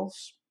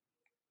manuals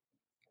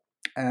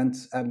and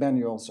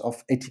manuals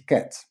of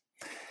etiquette.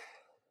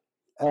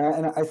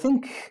 And I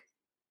think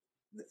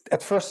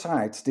at first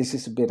sight, this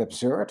is a bit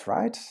absurd,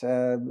 right?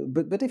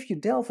 But if you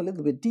delve a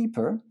little bit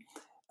deeper,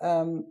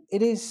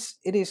 it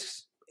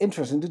is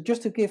interesting.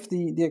 Just to give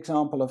the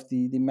example of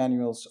the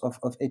manuals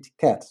of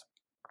etiquette.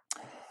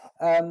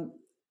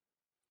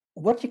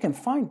 What you can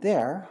find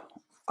there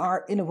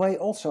are, in a way,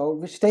 also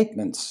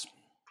restatements.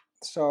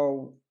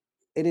 So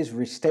it is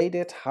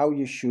restated how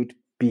you should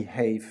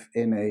behave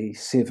in a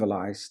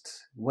civilized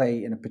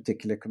way in a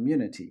particular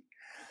community.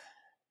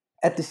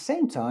 At the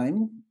same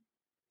time,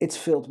 it's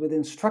filled with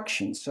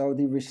instructions. So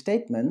the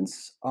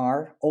restatements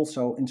are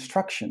also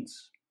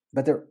instructions.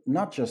 But they're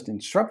not just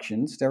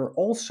instructions, they're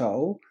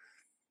also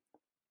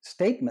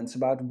statements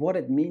about what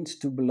it means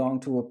to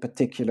belong to a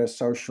particular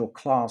social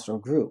class or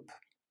group.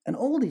 And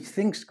all these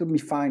things could be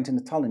found in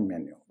the Tallinn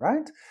Manual,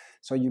 right?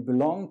 So you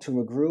belong to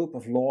a group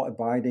of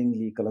law-abiding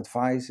legal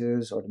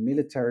advisors or the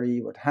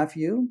military, what have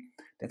you.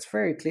 That's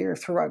very clear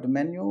throughout the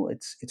manual.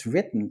 It's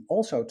written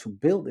also to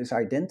build this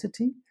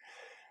identity.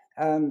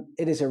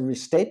 It is a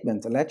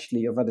restatement,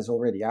 allegedly, of what is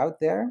already out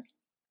there.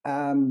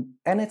 And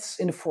it's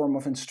in the form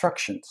of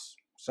instructions.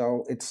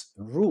 So it's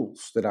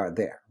rules that are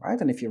there,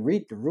 right? And if you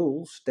read the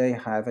rules, they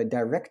have a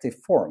directive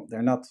form.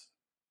 They're not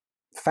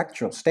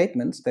factual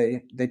statements.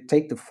 They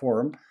take the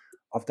form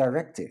of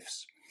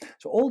directives.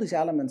 So all these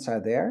elements are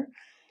there.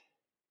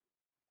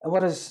 And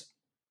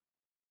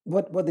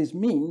what this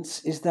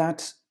means is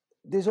that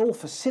this all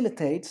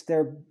facilitates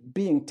their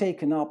being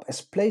taken up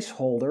as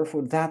placeholder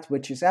for that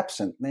which is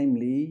absent,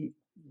 namely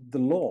the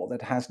law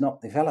that has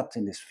not developed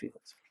in this field.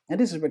 And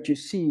this is what you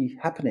see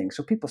happening.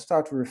 So people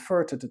start to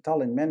refer to the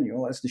Tallinn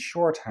Manual as the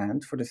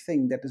shorthand for the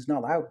thing that is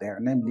not out there,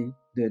 namely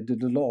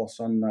the laws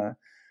on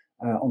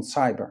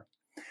cyber.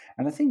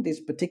 And I think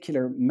this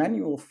particular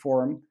manual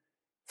form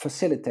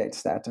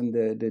facilitates that. And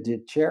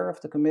the chair of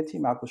the committee,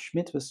 Marco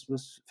Schmidt,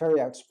 was very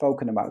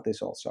outspoken about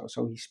this also.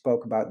 So he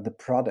spoke about the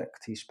product,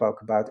 he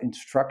spoke about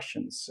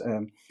instructions.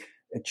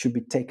 It should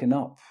be taken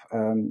up.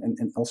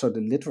 And also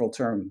the literal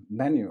term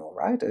manual,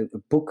 right? A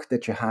book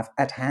that you have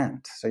at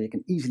hand, so you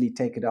can easily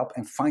take it up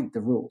and find the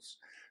rules.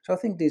 So I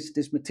think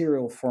this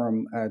material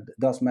form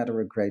does matter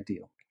a great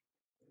deal.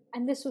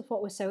 And this was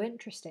what was so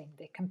interesting,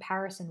 the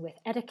comparison with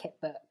etiquette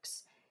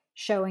books,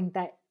 showing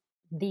that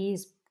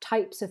these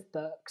types of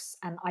books,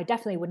 and I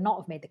definitely would not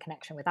have made the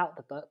connection without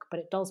the book, but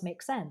it does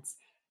make sense,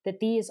 that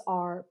these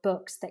are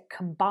books that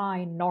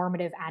combine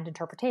normative and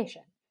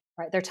interpretation,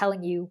 right? They're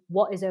telling you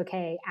what is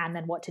okay and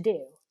then what to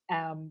do,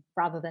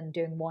 rather than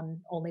doing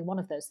only one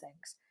of those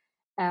things.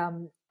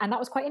 And that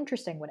was quite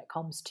interesting when it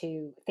comes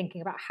to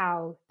thinking about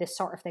how this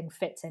sort of thing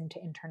fits into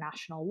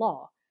international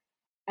law.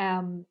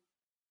 And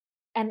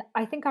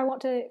I think I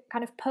want to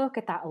kind of poke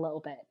at that a little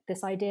bit,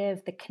 this idea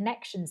of the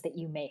connections that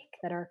you make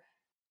that are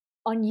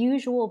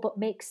unusual but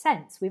make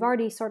sense. We've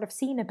already sort of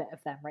seen a bit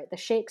of them, right? The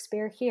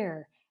Shakespeare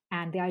here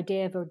and the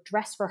idea of a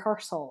dress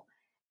rehearsal.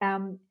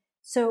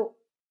 So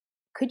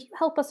could you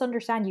help us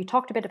understand, you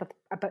talked a bit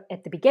about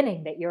at the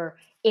beginning that you're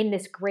in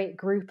this great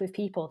group of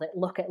people that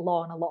look at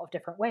law in a lot of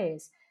different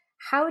ways.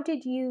 How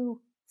did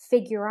you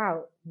figure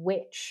out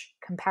which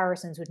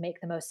comparisons would make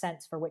the most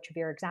sense for which of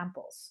your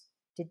examples?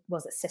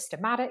 Was it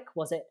systematic?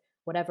 Was it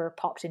whatever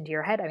popped into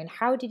your head? I mean,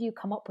 how did you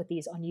come up with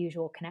these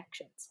unusual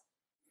connections?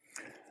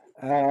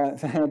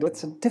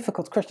 That's a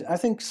difficult question. I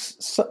think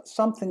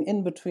something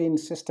in between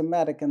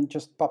systematic and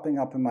just popping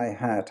up in my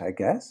head, I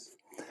guess.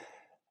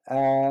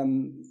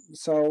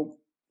 So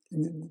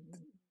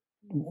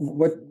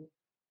what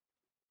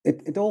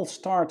it all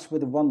starts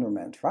with a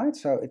wonderment, right?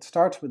 So it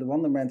starts with a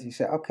wonderment. You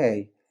say,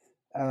 okay,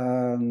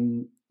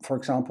 for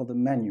example, the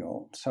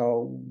manual.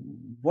 So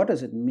what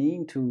does it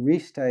mean to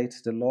restate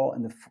the law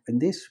in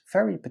this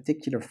very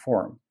particular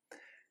form?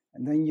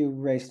 And then you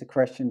raise the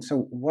question,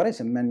 so what is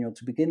a manual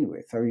to begin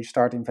with? So you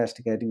start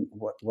investigating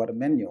what a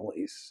manual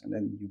is. And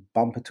then you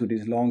bump into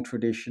this long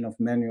tradition of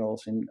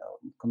manuals in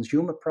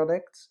consumer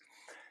products.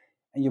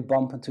 And you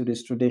bump into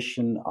this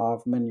tradition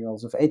of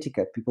manuals of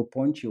etiquette. People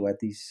point you at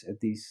these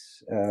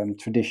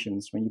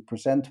traditions when you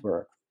present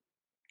work.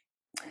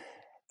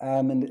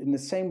 And the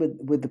same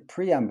with the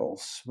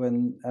preambles.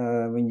 When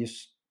you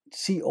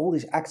see all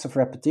these acts of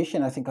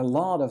repetition, I think a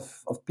lot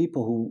of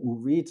people who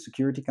read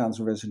Security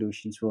Council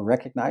resolutions will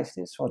recognize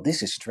this. Well,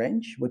 this is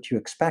strange. What you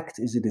expect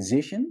is a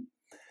decision,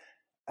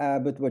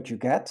 but what you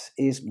get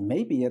is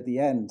maybe at the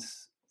end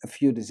a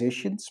few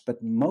decisions, but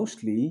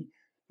mostly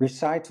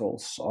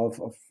recitals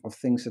of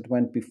things that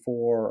went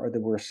before or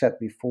that were said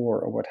before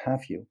or what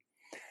have you.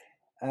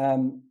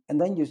 And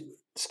then you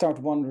start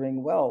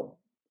wondering, well,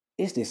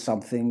 is this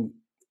something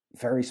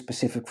very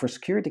specific for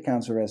Security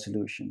Council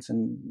resolutions?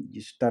 And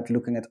you start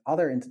looking at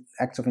other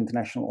acts of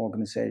international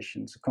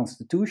organizations,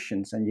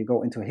 constitutions, and you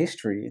go into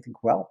history. You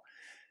think, well,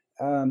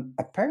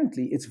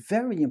 apparently it's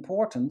very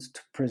important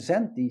to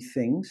present these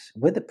things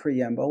with a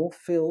preamble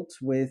filled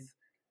with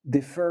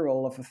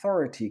deferral of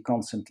authority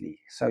constantly.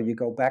 So you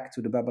go back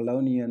to the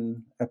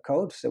Babylonian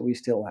codes that we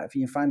still have,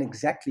 and you find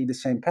exactly the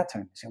same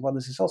pattern. You say, well,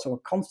 this is also a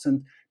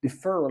constant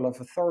deferral of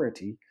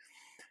authority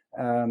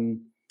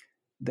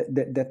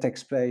that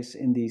takes place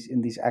in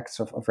these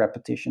acts of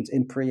repetitions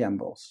in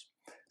preambles.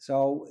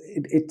 So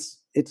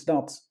it's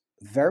not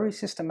very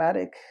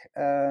systematic,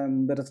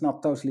 but it's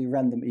not totally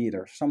random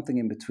either. Something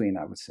in between,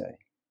 I would say.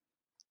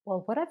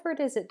 Well, whatever it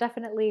is, it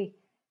definitely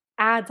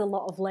adds a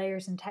lot of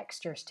layers and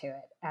textures to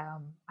it.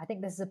 I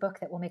think this is a book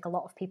that will make a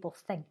lot of people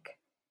think.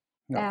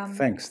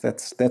 Thanks.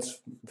 That's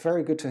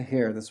very good to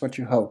hear. That's what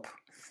you hope.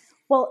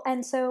 Well,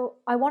 and so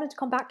I wanted to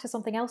come back to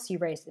something else you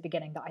raised at the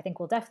beginning that I think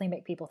will definitely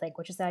make people think,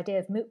 which is the idea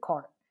of moot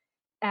court.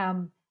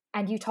 And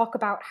you talk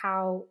about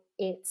how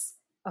it's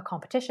a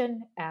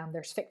competition,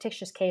 there's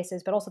fictitious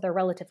cases, but also they're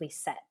relatively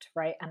set,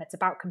 right? And it's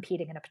about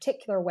competing in a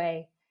particular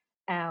way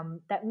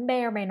that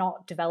may or may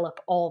not develop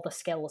all the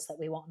skills that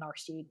we want in our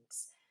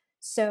students.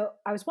 So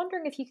I was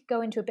wondering if you could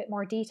go into a bit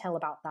more detail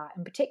about that,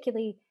 and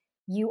particularly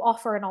you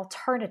offer an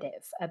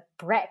alternative, a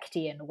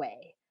Brechtian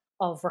way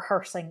of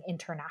rehearsing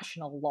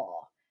international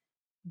law.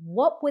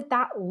 What would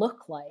that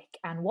look like,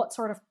 and what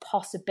sort of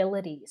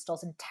possibilities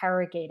does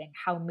interrogating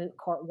how moot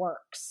court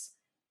works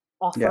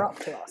offer up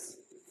to us?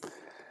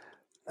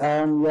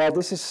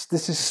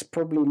 This is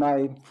probably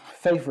my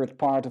favorite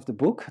part of the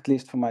book, at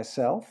least for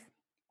myself.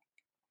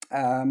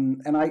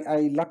 And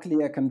I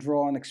luckily I can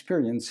draw on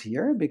experience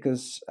here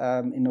because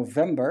in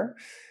November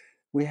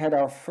we had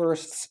our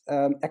first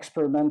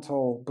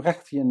experimental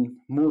Brechtian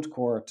moot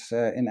court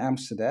in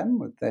Amsterdam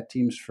with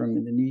teams from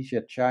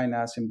Indonesia,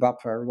 China,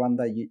 Zimbabwe,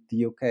 Rwanda,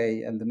 the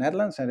UK, and the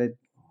Netherlands. And I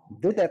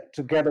did that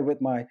together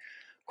with my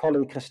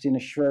colleague Christine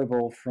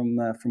Schwebel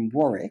from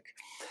Warwick,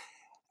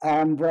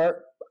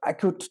 where I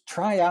could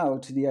try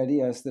out the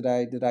ideas that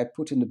I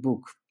put in the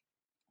book.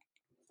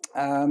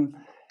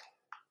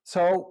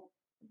 So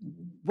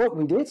what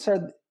we did,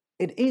 so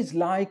it is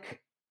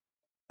like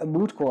a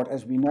moot court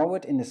as we know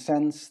it, in the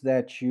sense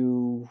that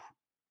you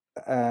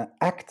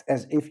act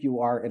as if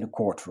you are in a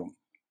courtroom.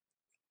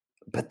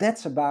 But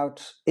that's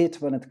about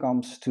it when it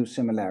comes to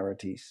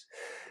similarities.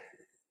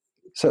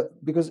 So,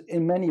 because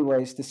in many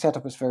ways the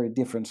setup is very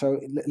different. So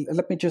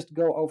let me just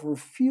go over a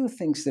few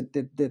things that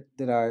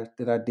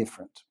are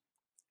different.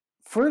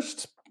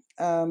 First,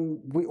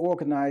 we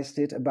organized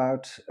it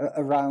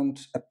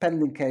around a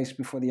pending case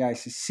before the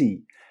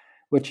ICC,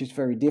 which is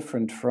very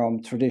different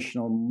from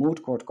traditional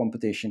moot court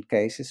competition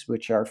cases,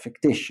 which are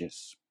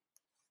fictitious.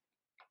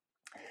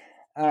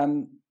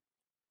 And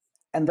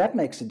that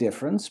makes a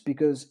difference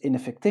because in a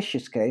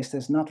fictitious case,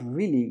 there's not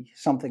really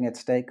something at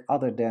stake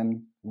other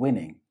than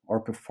winning or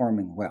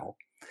performing well.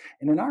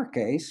 And in our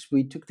case,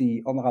 we took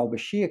the Omar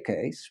al-Bashir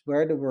case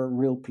where there were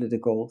real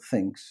political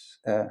things,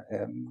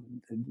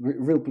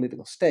 real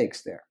political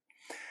stakes there.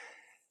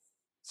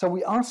 So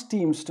we asked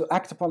teams to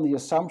act upon the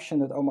assumption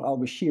that Omar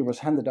al-Bashir was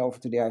handed over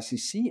to the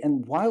ICC,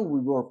 and while we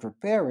were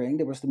preparing,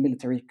 there was the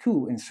military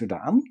coup in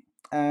Sudan,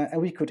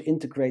 and we could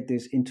integrate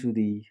this into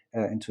the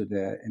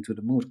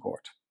moot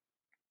court.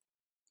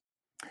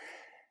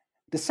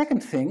 The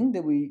second thing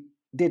that we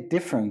did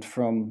different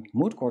from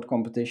moot court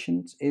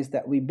competitions is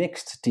that we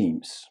mixed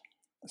teams.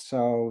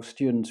 So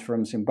students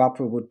from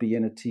Zimbabwe would be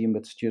in a team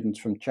with students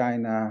from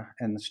China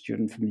and a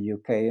student from the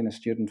UK and a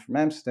student from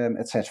Amsterdam,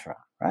 etc.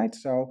 Right?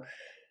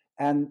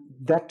 And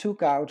that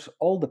took out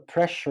all the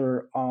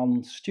pressure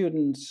on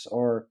students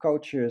or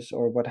coaches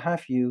or what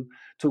have you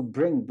to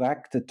bring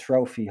back the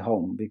trophy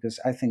home, because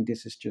I think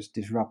this is just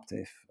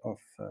disruptive of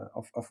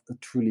a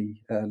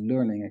truly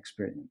learning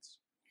experience.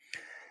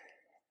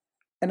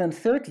 And then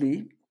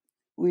thirdly,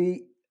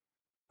 we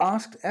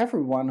asked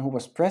everyone who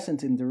was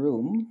present in the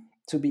room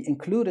to be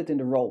included in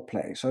the role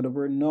play. So there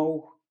were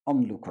no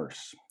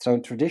onlookers. So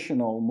in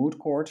traditional moot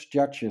courts,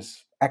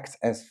 judges act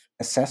as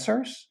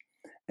assessors,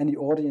 and the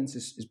audience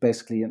is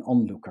basically an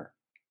onlooker.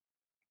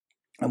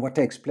 And what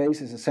takes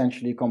place is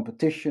essentially a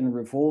competition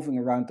revolving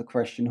around the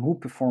question who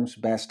performs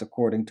best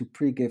according to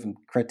pre-given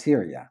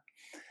criteria.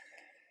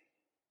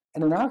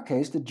 And in our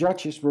case, the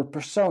judges were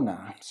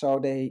persona. So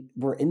they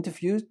were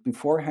interviewed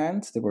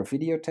beforehand, they were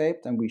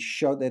videotaped, and we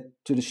showed that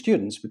to the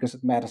students because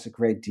it matters a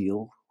great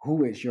deal.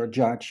 Who is your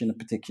judge in a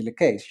particular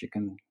case? You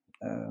can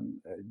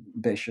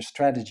base your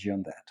strategy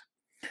on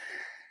that.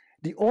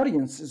 The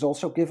audience is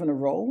also given a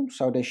role,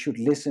 so they should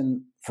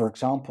listen, for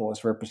example,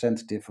 as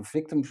representative of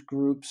victims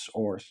groups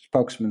or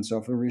spokesmen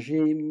of a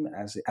regime,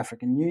 as the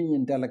African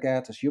Union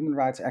delegate, as human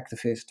rights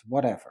activist,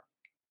 whatever.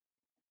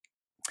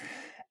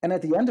 And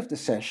at the end of the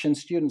session,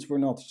 students were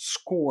not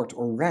scored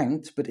or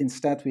ranked, but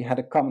instead we had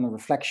a common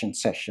reflection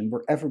session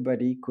where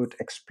everybody could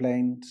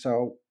explain,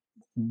 so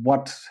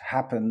what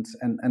happened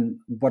and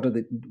what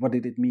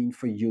did it mean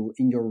for you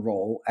in your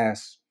role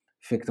as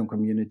victim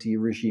community,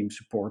 regime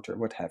supporter,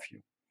 what have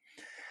you.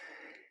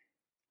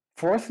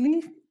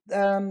 Fourthly,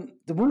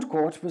 the moot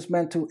court was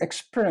meant to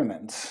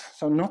experiment,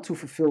 so not to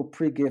fulfill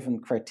pre-given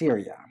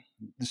criteria.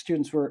 The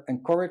students were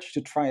encouraged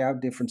to try out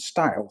different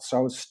styles.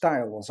 So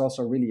style was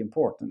also really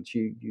important.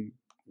 You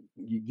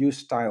use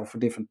style for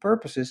different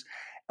purposes,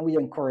 and we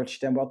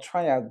encouraged them, well,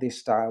 try out this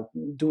style,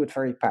 do it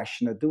very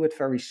passionate, do it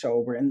very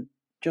sober, and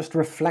just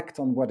reflect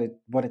on what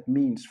it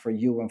means for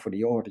you and for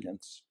the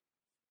audience.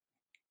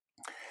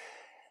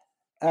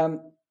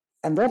 And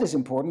that is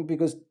important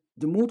because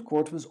the moot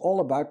court was all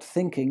about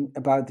thinking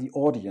about the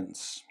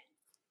audience.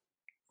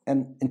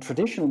 And in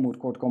traditional moot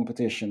court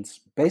competitions,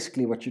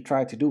 basically what you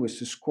try to do is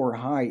to score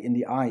high in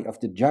the eye of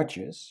the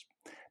judges.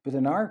 But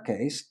in our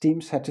case,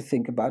 teams had to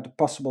think about the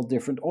possible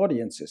different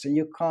audiences, and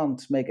you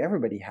can't make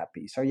everybody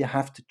happy, so you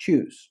have to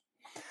choose.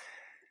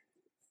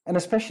 And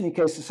especially in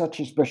cases such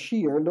as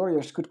Bashir,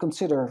 lawyers could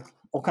consider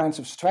all kinds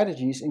of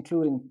strategies,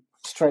 including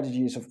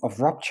strategies of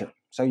rupture.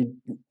 So you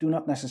do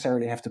not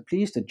necessarily have to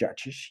please the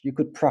judges. You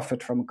could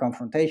profit from a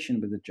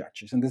confrontation with the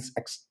judges. And that's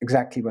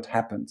exactly what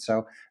happened.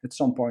 So at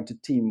some point, the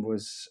team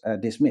was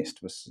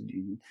dismissed.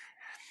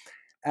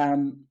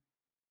 And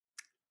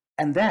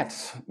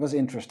that was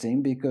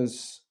interesting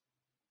because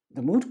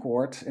the moot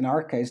court, in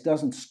our case,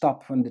 doesn't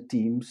stop when the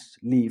teams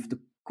leave the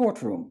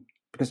courtroom.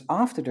 Because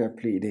after their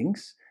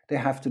pleadings, they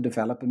have to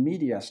develop a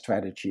media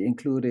strategy,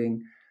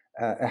 including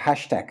a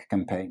hashtag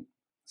campaign.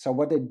 So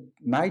what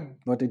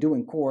they do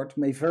in court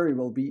may very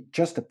well be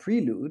just a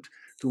prelude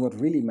to what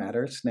really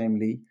matters,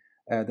 namely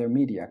their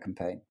media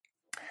campaign.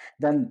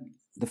 Then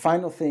the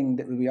final thing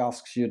that we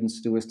ask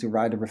students to do is to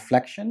write a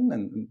reflection,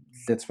 and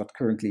that's what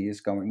currently is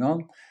going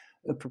on,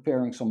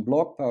 preparing some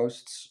blog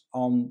posts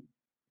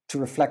to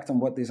reflect on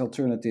what this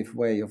alternative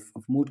way of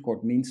moot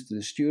court means to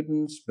the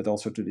students, but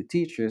also to the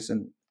teachers,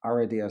 and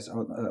our ideas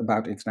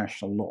about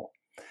international law.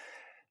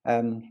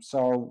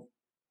 So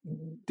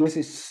this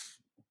is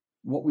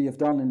what we have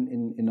done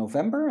in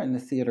November in the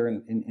theater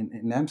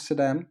in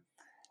Amsterdam.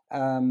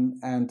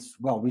 And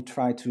well, we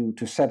try to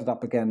set it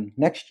up again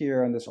next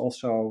year. And there's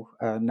also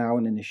now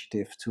an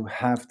initiative to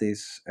have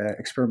this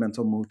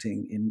experimental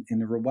mooting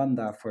in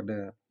Rwanda for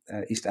the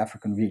East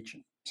African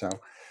region. So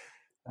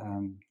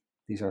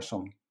these are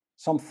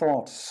some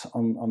thoughts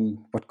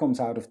on what comes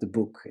out of the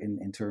book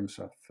in terms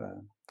of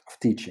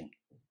teaching.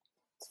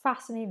 It's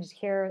fascinating to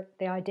hear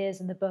the ideas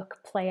in the book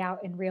play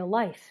out in real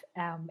life.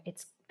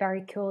 It's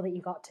very cool that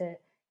you got to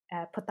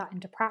put that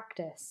into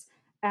practice.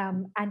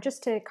 And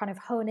just to kind of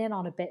hone in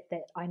on a bit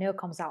that I know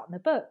comes out in the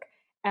book,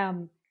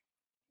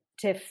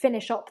 to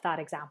finish up that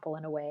example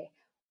in a way,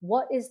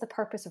 what is the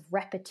purpose of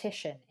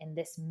repetition in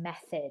this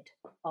method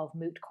of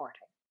moot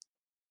courting?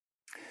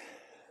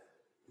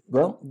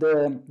 Well,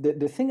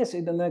 the thing is,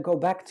 and then I go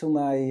back to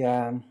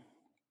my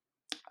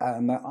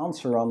my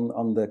answer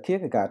on the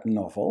Kierkegaard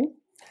novel.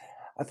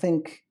 I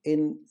think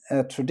in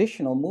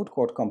traditional moot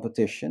court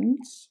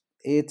competitions,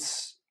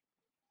 it's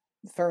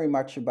very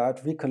much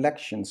about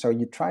recollection. So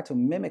you try to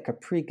mimic a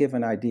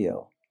pre-given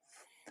ideal.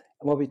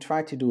 And what we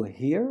try to do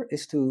here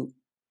is to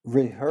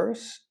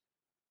rehearse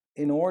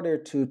in order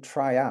to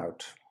try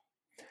out,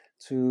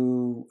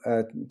 to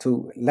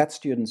let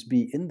students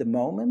be in the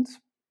moment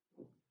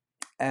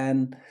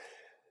and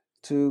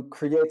to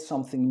create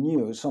something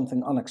new,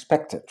 something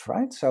unexpected,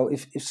 right? So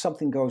if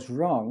something goes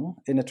wrong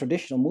in a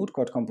traditional moot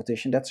court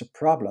competition, that's a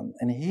problem.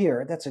 And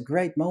here, that's a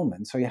great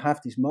moment. So you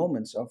have these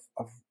moments of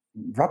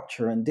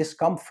rupture and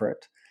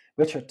discomfort,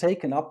 which are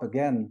taken up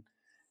again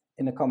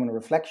in a common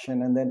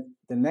reflection. And then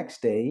the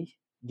next day,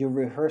 you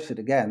rehearse it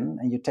again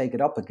and you take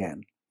it up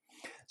again.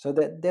 So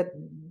that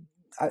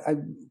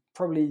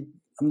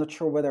I'm not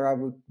sure whether I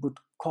would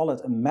call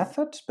it a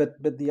method,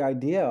 but the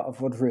idea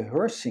of what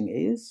rehearsing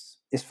is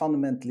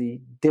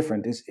fundamentally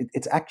different.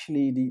 It's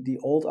actually the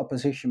old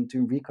opposition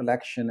between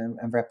recollection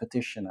and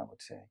repetition, I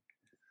would say.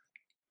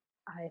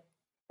 I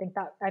think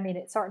that,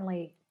 it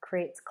certainly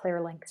creates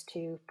clear links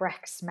to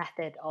Brecht's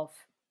method of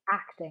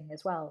acting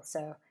as well.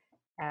 So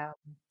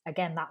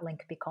again, that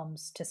link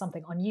becomes to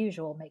something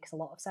unusual, makes a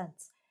lot of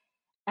sense.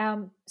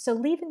 So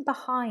leaving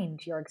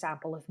behind your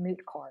example of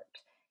moot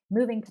court,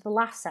 moving to the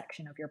last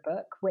section of your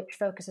book, which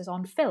focuses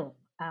on film.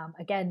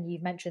 Again,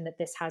 you've mentioned that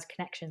this has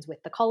connections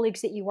with the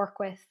colleagues that you work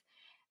with.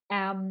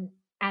 And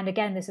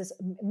again, this is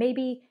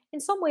maybe in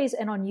some ways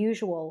an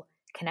unusual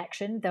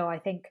connection, though I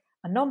think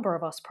a number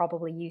of us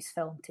probably use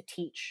film to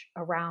teach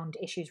around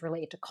issues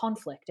related to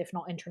conflict, if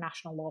not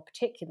international law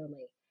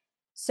particularly.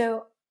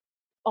 So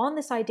on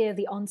this idea of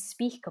the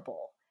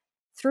unspeakable,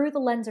 through the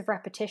lens of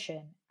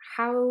repetition,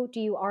 how do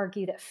you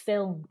argue that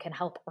film can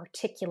help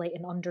articulate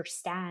and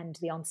understand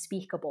the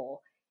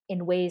unspeakable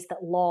in ways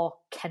that law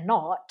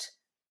cannot,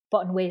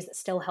 but in ways that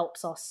still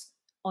helps us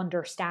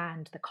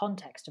understand the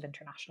context of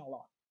international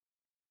law?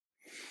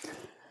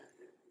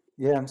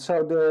 Yeah,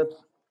 so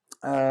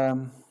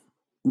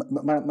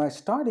my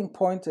starting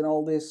point in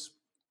all this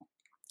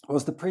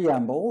was the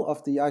preamble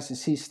of the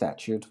ICC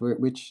statute,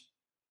 which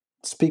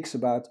speaks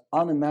about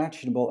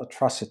unimaginable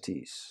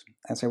atrocities,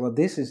 and say, well,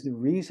 this is the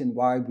reason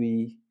why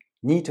we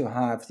need to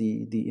have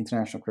the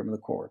International Criminal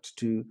Court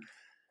to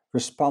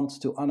respond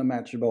to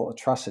unimaginable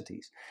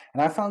atrocities.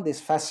 And I found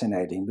this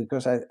fascinating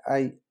because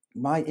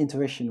my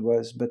intuition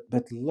was,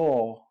 but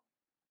law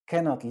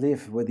cannot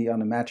live with the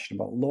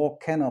unimaginable. Law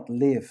cannot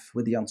live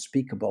with the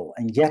unspeakable,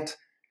 and yet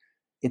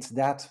it's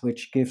that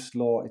which gives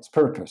law its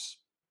purpose.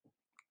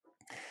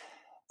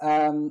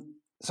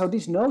 So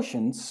these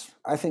notions,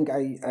 I think,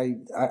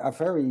 are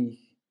very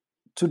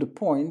to the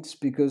point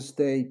because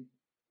they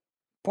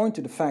point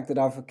to the fact that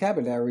our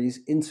vocabulary is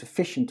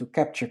insufficient to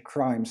capture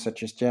crimes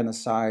such as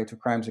genocide or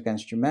crimes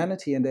against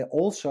humanity, and they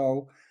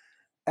also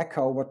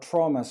echo what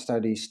trauma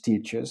studies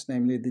teach us,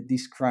 namely that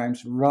these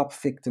crimes rob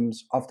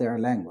victims of their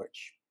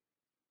language.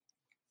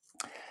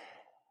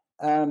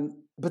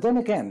 But then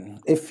again,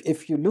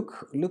 if you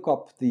look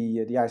up the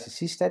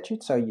ICC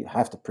statute, so you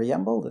have the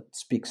preamble that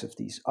speaks of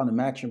these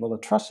unimaginable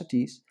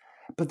atrocities,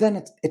 but then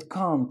it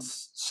can't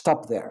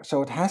stop there.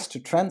 So it has to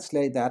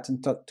translate that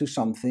into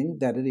something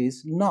that it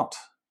is not,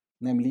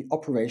 namely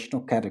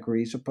operational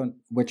categories upon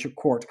which a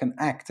court can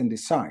act and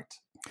decide.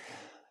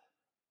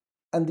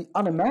 And the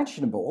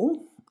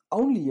unimaginable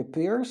only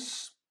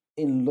appears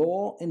in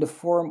law in the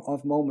form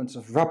of moments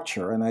of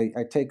rupture. And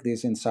I take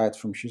these insights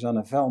from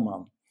Susanne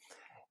Vellman.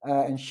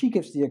 And she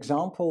gives the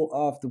example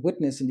of the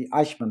witness in the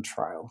Eichmann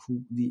trial,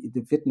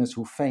 the witness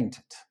who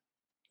fainted.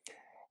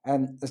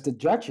 And as the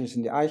judges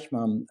in the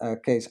Eichmann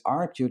case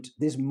argued,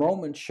 this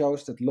moment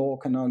shows that law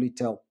can only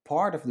tell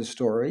part of the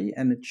story,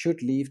 and it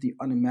should leave the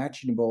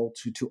unimaginable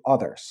to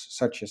others,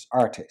 such as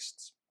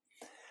artists.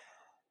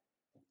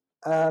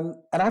 And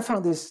I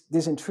found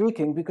this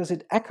intriguing because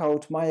it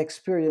echoed my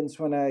experience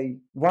when I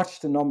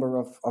watched a number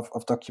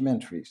of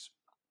documentaries.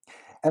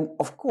 And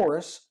of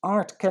course,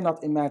 art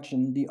cannot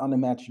imagine the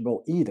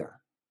unimaginable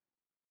either.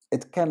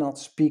 It cannot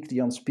speak the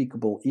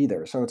unspeakable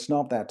either. So it's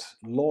not that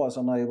law is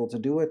unable to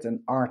do it and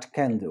art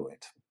can do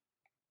it.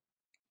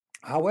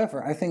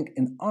 However, I think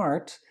in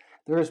art,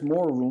 there is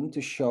more room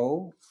to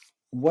show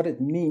what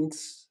it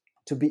means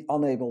to be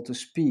unable to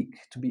speak,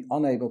 to be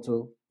unable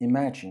to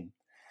imagine.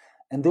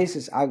 And this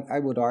is, I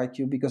would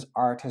argue, because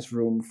art has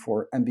room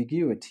for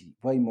ambiguity,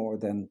 way more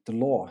than the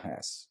law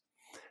has.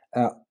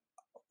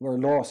 Where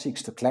law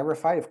seeks to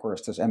clarify, of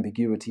course, there's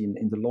ambiguity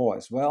in the law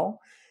as well.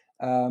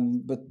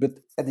 But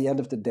at the end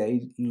of the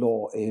day,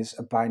 law is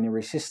a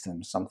binary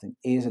system. Something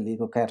is a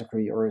legal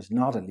category or is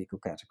not a legal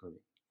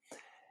category.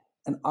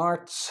 And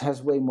art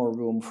has way more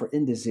room for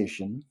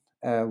indecision,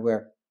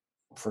 where,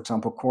 for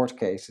example, court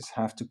cases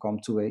have to come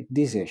to a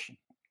decision.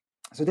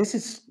 So this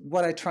is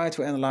what I try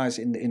to analyze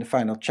in the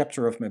final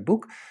chapter of my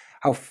book,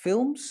 how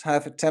films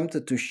have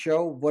attempted to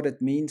show what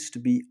it means to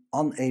be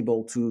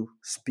unable to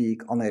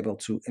speak, unable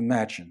to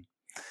imagine.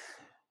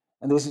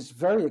 And this is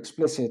very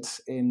explicit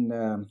in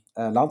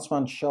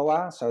Landsman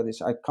Shoah, so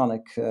this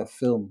iconic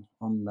film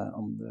on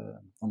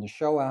the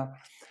Shoah,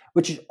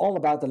 which is all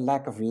about the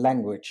lack of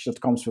language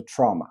that comes with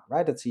trauma,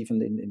 right? It's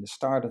even in the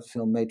start of the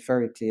film made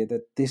very clear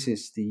that this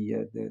is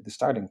the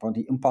starting point,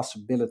 the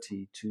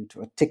impossibility to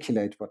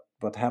articulate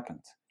what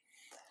happened.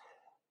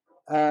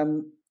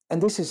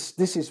 And this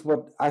is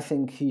what I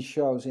think he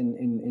shows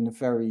in a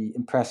very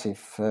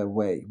impressive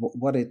way.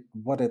 What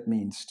it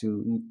means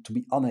to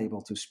be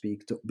unable to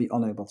speak, to be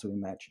unable to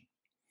imagine.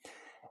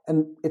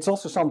 And it's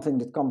also something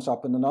that comes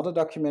up in another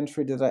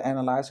documentary that I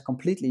analyze, a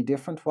completely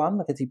different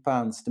one, Ritty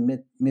Paan's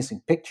The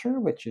Missing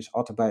Picture, which is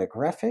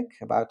autobiographic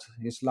about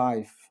his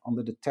life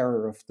under the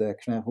terror of the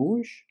Khmer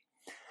Rouge.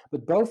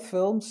 But both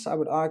films, I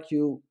would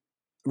argue,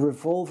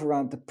 revolve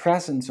around the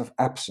presence of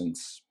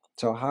absence.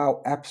 So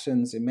how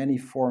absence in many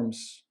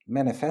forms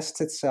manifests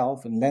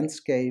itself in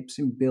landscapes,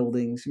 in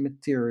buildings, in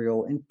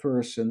material, in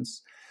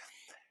persons.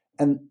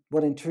 And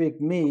what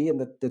intrigued me,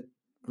 and that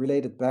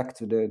related back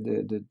to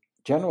the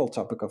general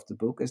topic of the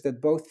book, is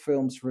that both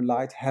films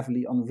relied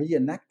heavily on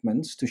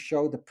reenactments to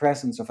show the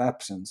presence of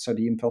absence, so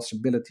the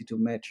impossibility to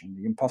imagine,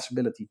 the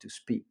impossibility to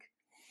speak.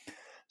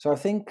 So I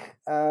think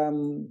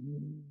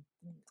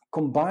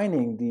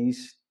combining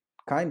these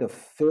kind of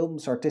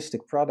films,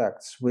 artistic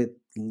products with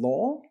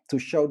law to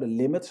show the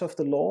limits of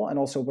the law and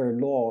also where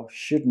law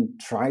shouldn't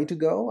try to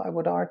go, I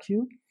would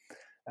argue,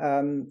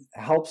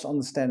 helps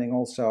understanding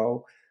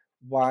also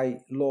why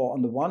law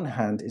on the one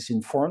hand is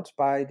informed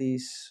by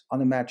these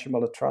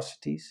unimaginable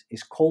atrocities,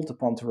 is called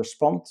upon to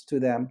respond to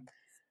them,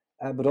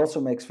 but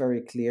also makes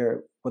very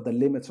clear what the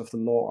limits of the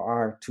law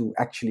are to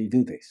actually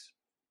do this.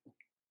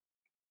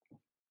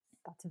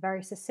 That's a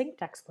very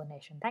succinct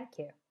explanation. Thank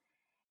you.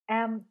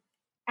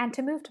 And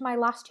to move to my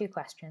last two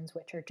questions,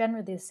 which are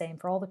generally the same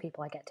for all the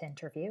people I get to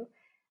interview,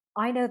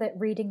 I know that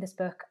reading this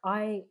book,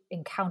 I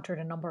encountered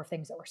a number of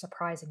things that were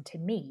surprising to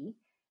me,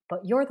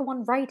 but you're the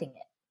one writing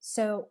it.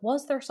 So,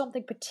 was there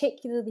something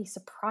particularly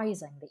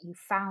surprising that you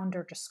found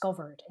or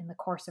discovered in the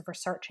course of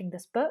researching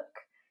this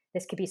book?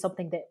 This could be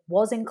something that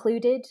was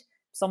included.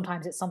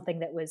 Sometimes it's something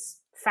that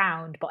was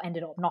found but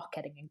ended up not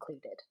getting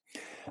included.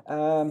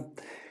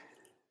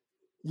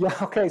 Yeah,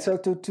 okay. So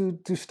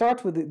to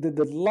start with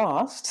the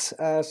last,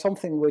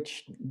 something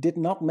which did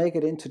not make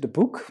it into the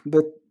book,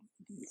 but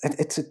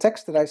it's a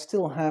text that I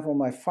still have on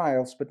my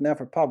files but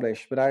never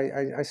published, but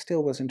I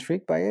still was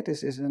intrigued by it,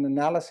 is an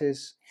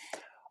analysis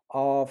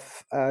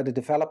of the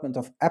development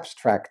of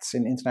abstracts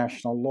in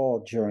international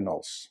law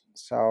journals.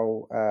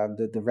 So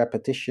the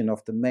repetition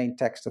of the main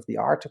text of the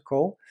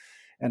article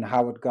and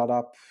how it got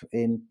up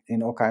in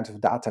all kinds of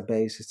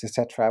databases,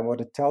 etc.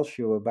 What it tells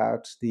you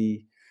about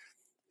the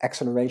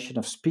acceleration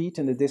of speed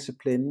in the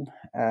discipline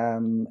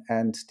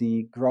and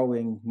the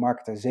growing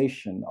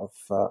marketization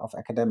of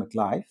academic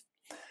life.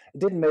 It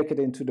didn't make it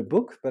into the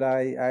book, but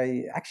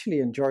I actually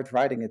enjoyed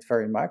writing it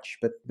very much,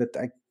 but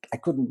I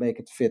couldn't make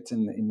it fit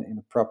in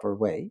a proper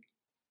way.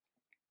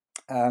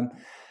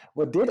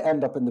 What did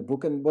end up in the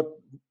book, and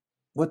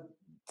what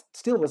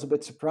still was a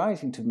bit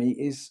surprising to me,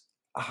 is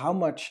how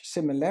much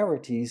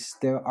similarities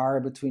there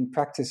are between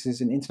practices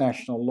in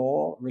international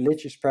law,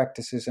 religious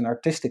practices, and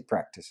artistic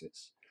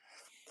practices.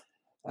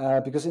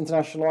 Because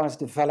international law has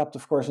developed,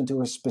 of course,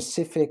 into a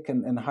specific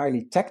and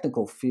highly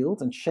technical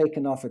field and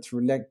shaken off its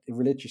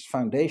religious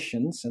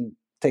foundations and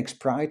takes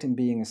pride in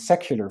being a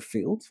secular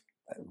field,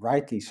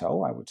 rightly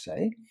so, I would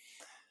say.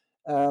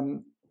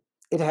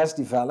 It has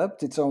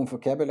developed its own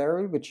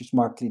vocabulary, which is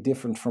markedly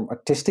different from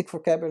artistic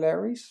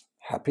vocabularies,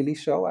 happily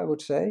so, I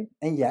would say.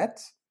 And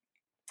yet,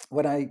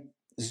 when I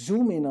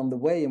zoom in on the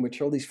way in which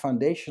all these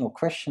foundational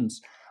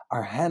questions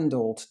are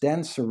handled,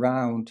 dance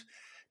around,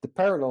 the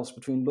parallels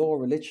between law,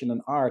 religion,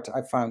 and art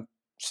I found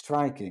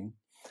striking.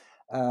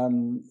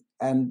 And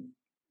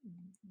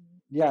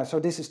yeah, so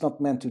this is not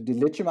meant to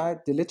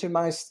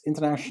delegitimize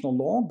international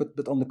law,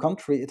 but on the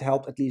contrary, it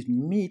helped at least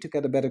me to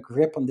get a better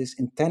grip on this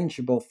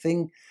intangible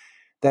thing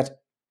that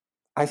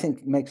I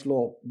think makes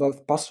law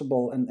both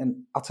possible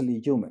and utterly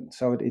human.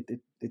 So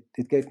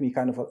it gave me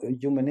kind of a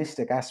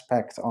humanistic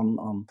aspect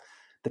on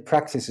the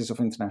practices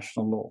of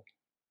international law.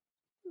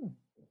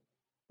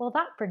 Well,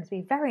 that brings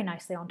me very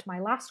nicely on to my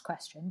last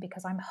question,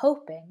 because I'm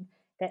hoping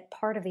that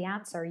part of the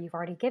answer you've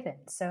already given.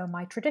 So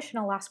my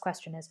traditional last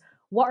question is,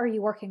 what are you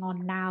working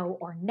on now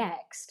or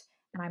next?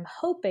 And I'm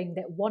hoping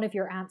that one of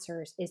your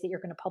answers is that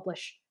you're going to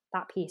publish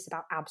that piece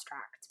about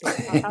abstracts, because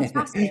that sounds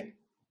fascinating.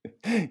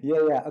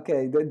 Yeah,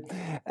 okay. Then,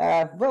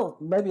 well,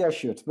 maybe I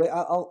should, but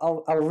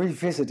I'll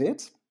revisit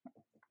it.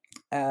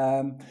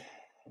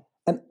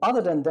 And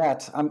other than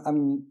that,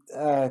 I'm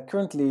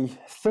currently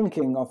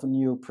thinking of a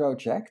new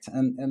project,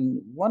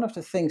 and one of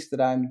the things that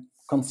I'm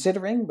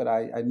considering, but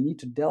I need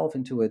to delve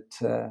into it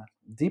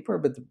deeper,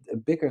 but a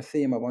bigger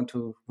theme I want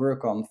to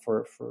work on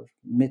for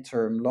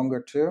midterm,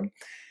 longer term,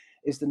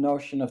 is the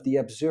notion of the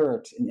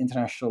absurd in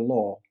international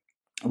law,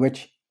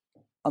 which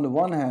on the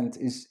one hand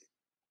is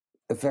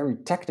a very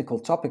technical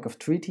topic of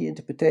treaty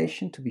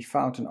interpretation to be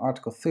found in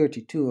Article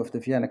 32 of the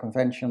Vienna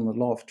Convention on the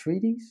Law of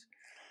Treaties.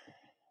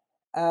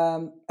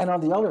 And on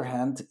the other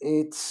hand,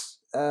 it's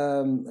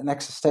an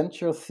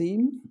existential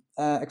theme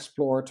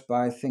explored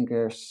by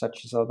thinkers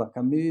such as Albert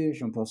Camus,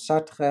 Jean-Paul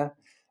Sartre,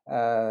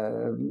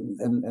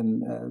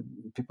 and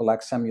people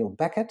like Samuel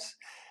Beckett.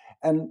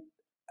 And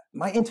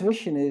my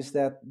intuition is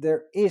that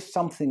there is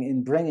something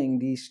in bringing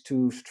these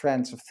two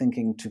strands of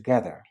thinking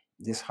together,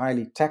 this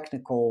highly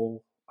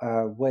technical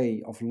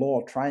way of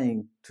law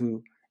trying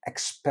to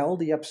expel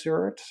the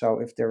absurd.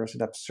 So if there is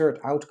an absurd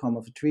outcome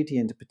of a treaty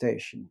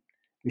interpretation,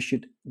 we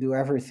should do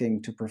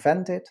everything to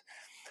prevent it.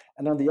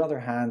 And on the other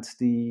hand,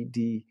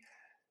 the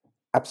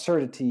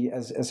absurdity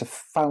as a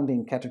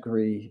founding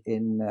category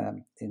in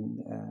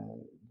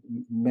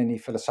many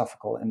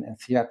philosophical and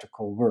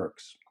theatrical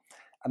works.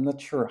 I'm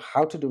not sure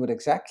how to do it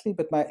exactly,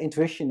 but my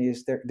intuition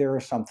is there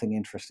is something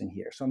interesting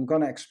here. So I'm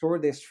going to explore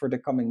this for the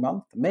coming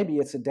month. Maybe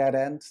it's a dead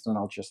end, then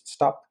I'll just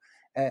stop,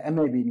 and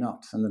maybe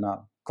not, and then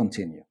I'll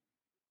continue.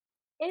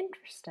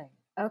 Interesting.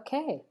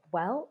 Okay,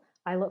 well,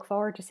 I look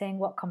forward to seeing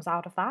what comes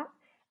out of that.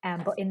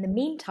 But in the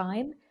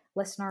meantime,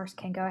 listeners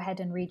can go ahead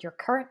and read your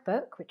current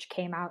book, which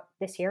came out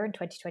this year in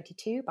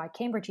 2022 by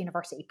Cambridge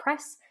University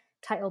Press,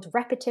 titled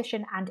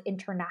Repetition and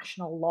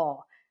International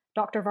Law.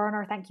 Dr.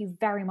 Werner, thank you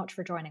very much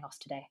for joining us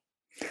today.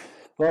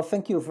 Well,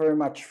 thank you very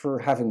much for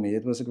having me.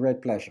 It was a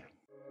great pleasure.